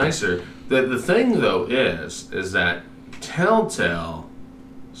feels much nicer. The thing though is that Telltale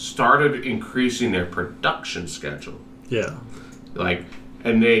started increasing their production schedule. Yeah.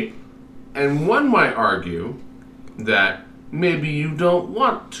 And one might argue that maybe you don't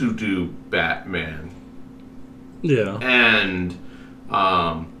want to do Batman. Yeah. And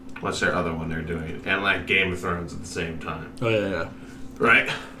what's their other one they're doing? And like Game of Thrones at the same time. Oh yeah.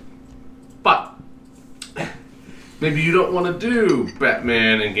 Right? But maybe you don't want to do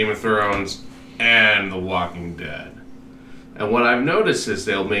Batman and Game of Thrones and The Walking Dead. And what I've noticed is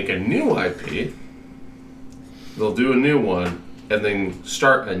they'll make a new IP, they'll do a new one, and then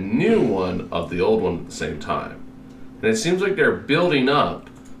start a new one of the old one at the same time. And it seems like they're building up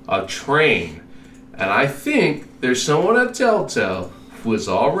a train. And I think there's someone at Telltale who is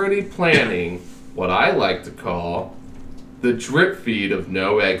already planning what I like to call the drip feed of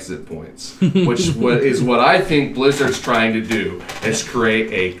no exit points, which is what I think Blizzard's trying to do, is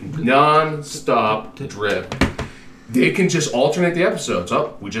create a non-stop drip. They can just alternate the episodes.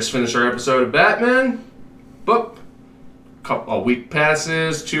 Oh, we just finished our episode of Batman. Boop. A week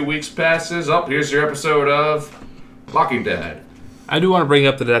passes, 2 weeks passes. Oh, here's your episode of Walking Dead. I do want to bring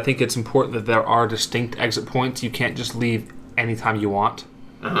up that I think it's important that there are distinct exit points. You can't just leave anytime you want.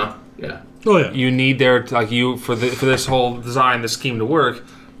 Yeah. Oh yeah. You need for this whole design, this scheme to work.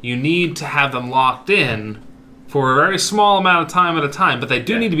 You need to have them locked in for a very small amount of time at a time, but they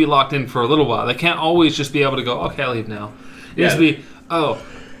do need to be locked in for a little while. They can't always just be able to go, okay, I'll leave now. It needs to be,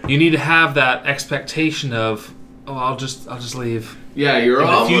 you need to have that expectation of, I'll just leave. Yeah, you're in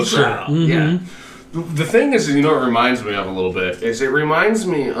the almost future. out. Yeah. The thing is, it reminds me of a little bit, is it reminds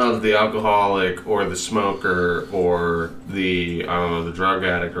me of the alcoholic or the smoker or the, the drug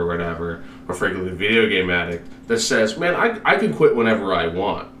addict or whatever, or frankly the video game addict, that says, man, I can quit whenever I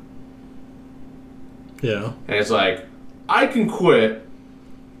want. Yeah. And it's like, I can quit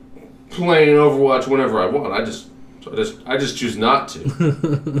playing Overwatch whenever I want. I just choose not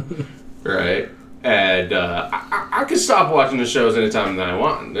to. Right? And I can stop watching the shows anytime that I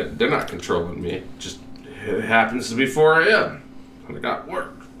want. They're not controlling me. Just it happens to be 4 a.m. when I got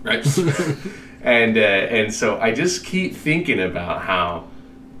work, right? and so I just keep thinking about how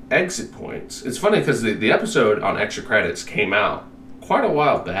exit points. It's funny because the episode on Extra Credits came out quite a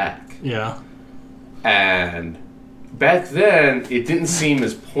while back. Yeah. And back then, it didn't seem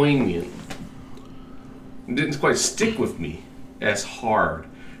as poignant. It didn't quite stick with me as hard.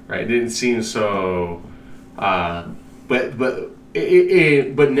 Right, it didn't seem so, but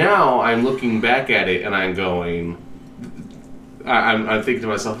now I'm looking back at it and I'm going, I'm thinking to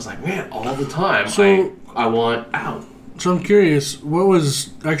myself, it's like, man, all the time I want out. So I'm curious, what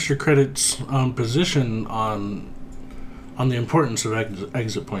was Extra Credits' position on the importance of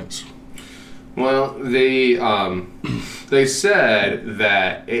exit points? Well, they said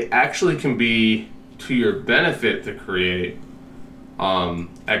that it actually can be to your benefit to create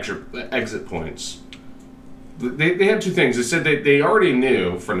extra exit points. They had two things. They said they already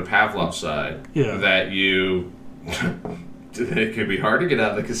knew from the Pavlov side that it could be hard to get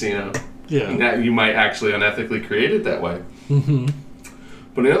out of the casino. Yeah. And that you might actually unethically create it that way. Mm-hmm.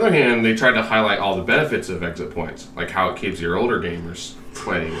 But on the other hand, they tried to highlight all the benefits of exit points, like how it keeps your older gamers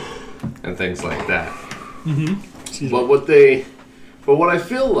playing and things like that. Mm-hmm. But what I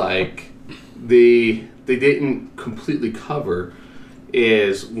feel like they didn't completely cover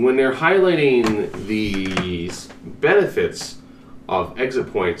is when they're highlighting these benefits of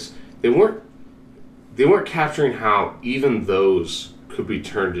exit points, they weren't capturing how even those could be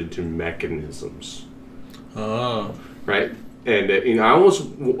turned into mechanisms. Oh. Right? And I almost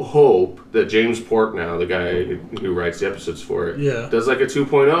hope that James Portnow, the guy who writes the episodes for it, does like a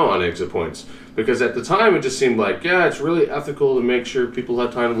 2.0 on exit points. Because at the time it just seemed like, it's really ethical to make sure people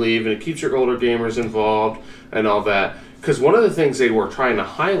have time to leave and it keeps your older gamers involved and all that. Because one of the things they were trying to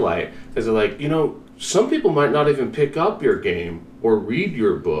highlight is that, like, some people might not even pick up your game or read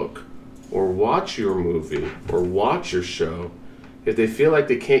your book or watch your movie or watch your show if they feel like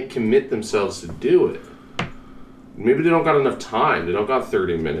they can't commit themselves to do it. Maybe they don't got enough time. They don't got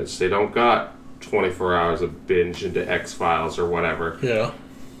 30 minutes. They don't got 24 hours of binge into X-Files or whatever. Yeah.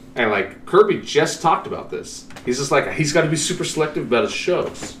 And, like, Kirby just talked about this. He's just like, he's got to be super selective about his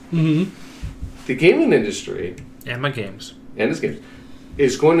shows. Mm-hmm. The gaming industry... And my games. And his games.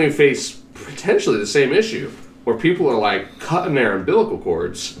 Is going to face potentially the same issue where people are like cutting their umbilical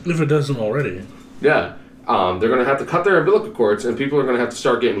cords. If it doesn't already. Yeah. They're going to have to cut their umbilical cords and people are going to have to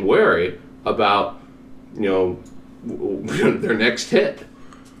start getting wary about, their next hit.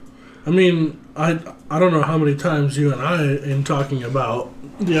 I mean, I don't know how many times you and I, in talking about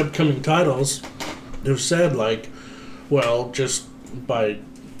the upcoming titles, have said, like, well, just by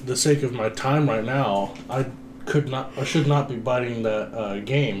the sake of my time right now, I should not be biting that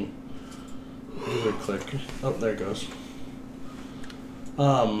game. Give it a click. Oh, there it goes.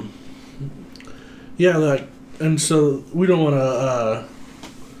 Yeah, like, and so we don't want to.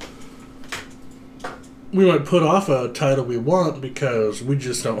 We might put off a title we want because we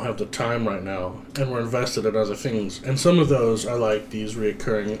just don't have the time right now, and we're invested in other things. And some of those are like these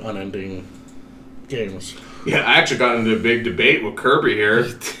recurring, unending games. Yeah, I actually got into a big debate with Kirby here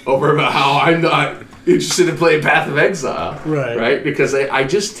over about how I'm not. interested in playing Path of Exile. Right. Right? Because I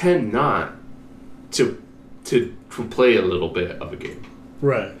just tend not to play a little bit of a game.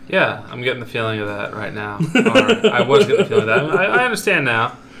 Right. Yeah, I'm getting the feeling of that right now. Or I was getting the feeling of that. I understand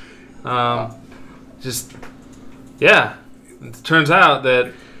now. Yeah. It turns out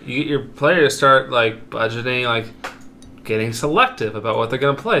that you get your players start like budgeting, like getting selective about what they're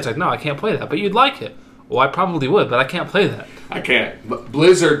going to play. It's like, no, I can't play that, but you'd like it. Well, I probably would, but I can't play that. I can't.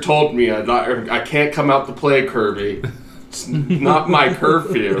 Blizzard told me I can't come out to play Kirby. It's not my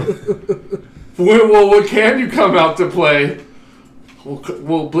curfew. Well, what can you come out to play?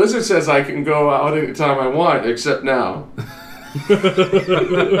 Well, Blizzard says I can go out anytime I want, except now.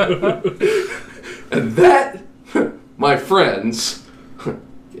 And that, my friends,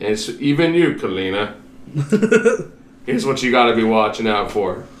 and even you, Kalina, here's what you got to be watching out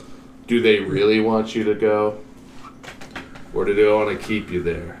for. Do they really want you to go? Or do they want to keep you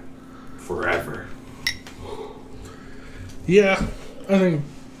there forever? Yeah, I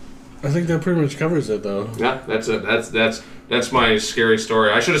think that pretty much covers it, though. Yeah, that's it. That's my scary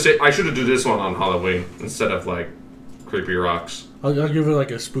story. I should have done this one on Halloween instead of like Creepy Rocks. I'll give it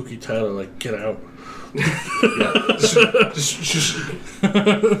like a spooky title, like Get Out. Yeah. Just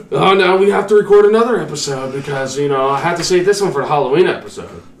oh, now we have to record another episode because I had to save this one for the Halloween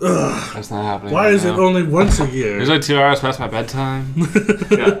episode. That's not happening. Why is it only once a year? There's like 2 hours past my bedtime.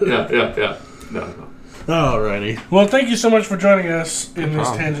 Yeah. No. Alrighty. Well, thank you so much for joining us in this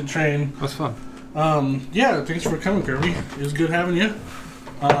tangent train. That's fun. Yeah, thanks for coming, Kirby. It was good having you.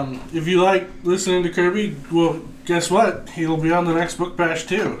 If you like listening to Kirby, well, guess what? He'll be on the next Book Bash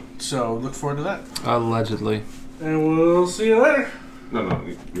too. So look forward to that. Allegedly. And we'll see you later. No,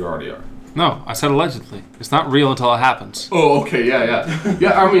 you already are. No, I said allegedly. It's not real until it happens. Oh, okay, yeah.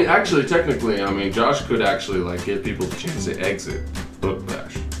 Yeah, I mean, actually, technically, Josh could actually, like, give people the chance to exit Book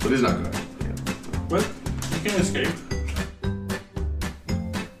Bash. But he's not going to. What? You can't escape.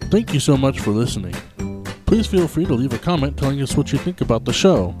 Thank you so much for listening. Please feel free to leave a comment telling us what you think about the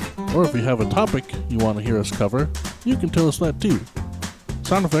show. Or if you have a topic you want to hear us cover, you can tell us that too.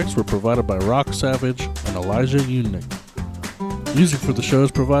 Sound effects were provided by Rock Savage and Elijah Unick. Music for the show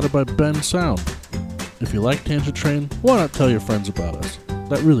is provided by Ben Sound. If you like Tangent Train, why not tell your friends about us?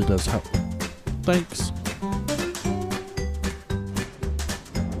 That really does help. Thanks.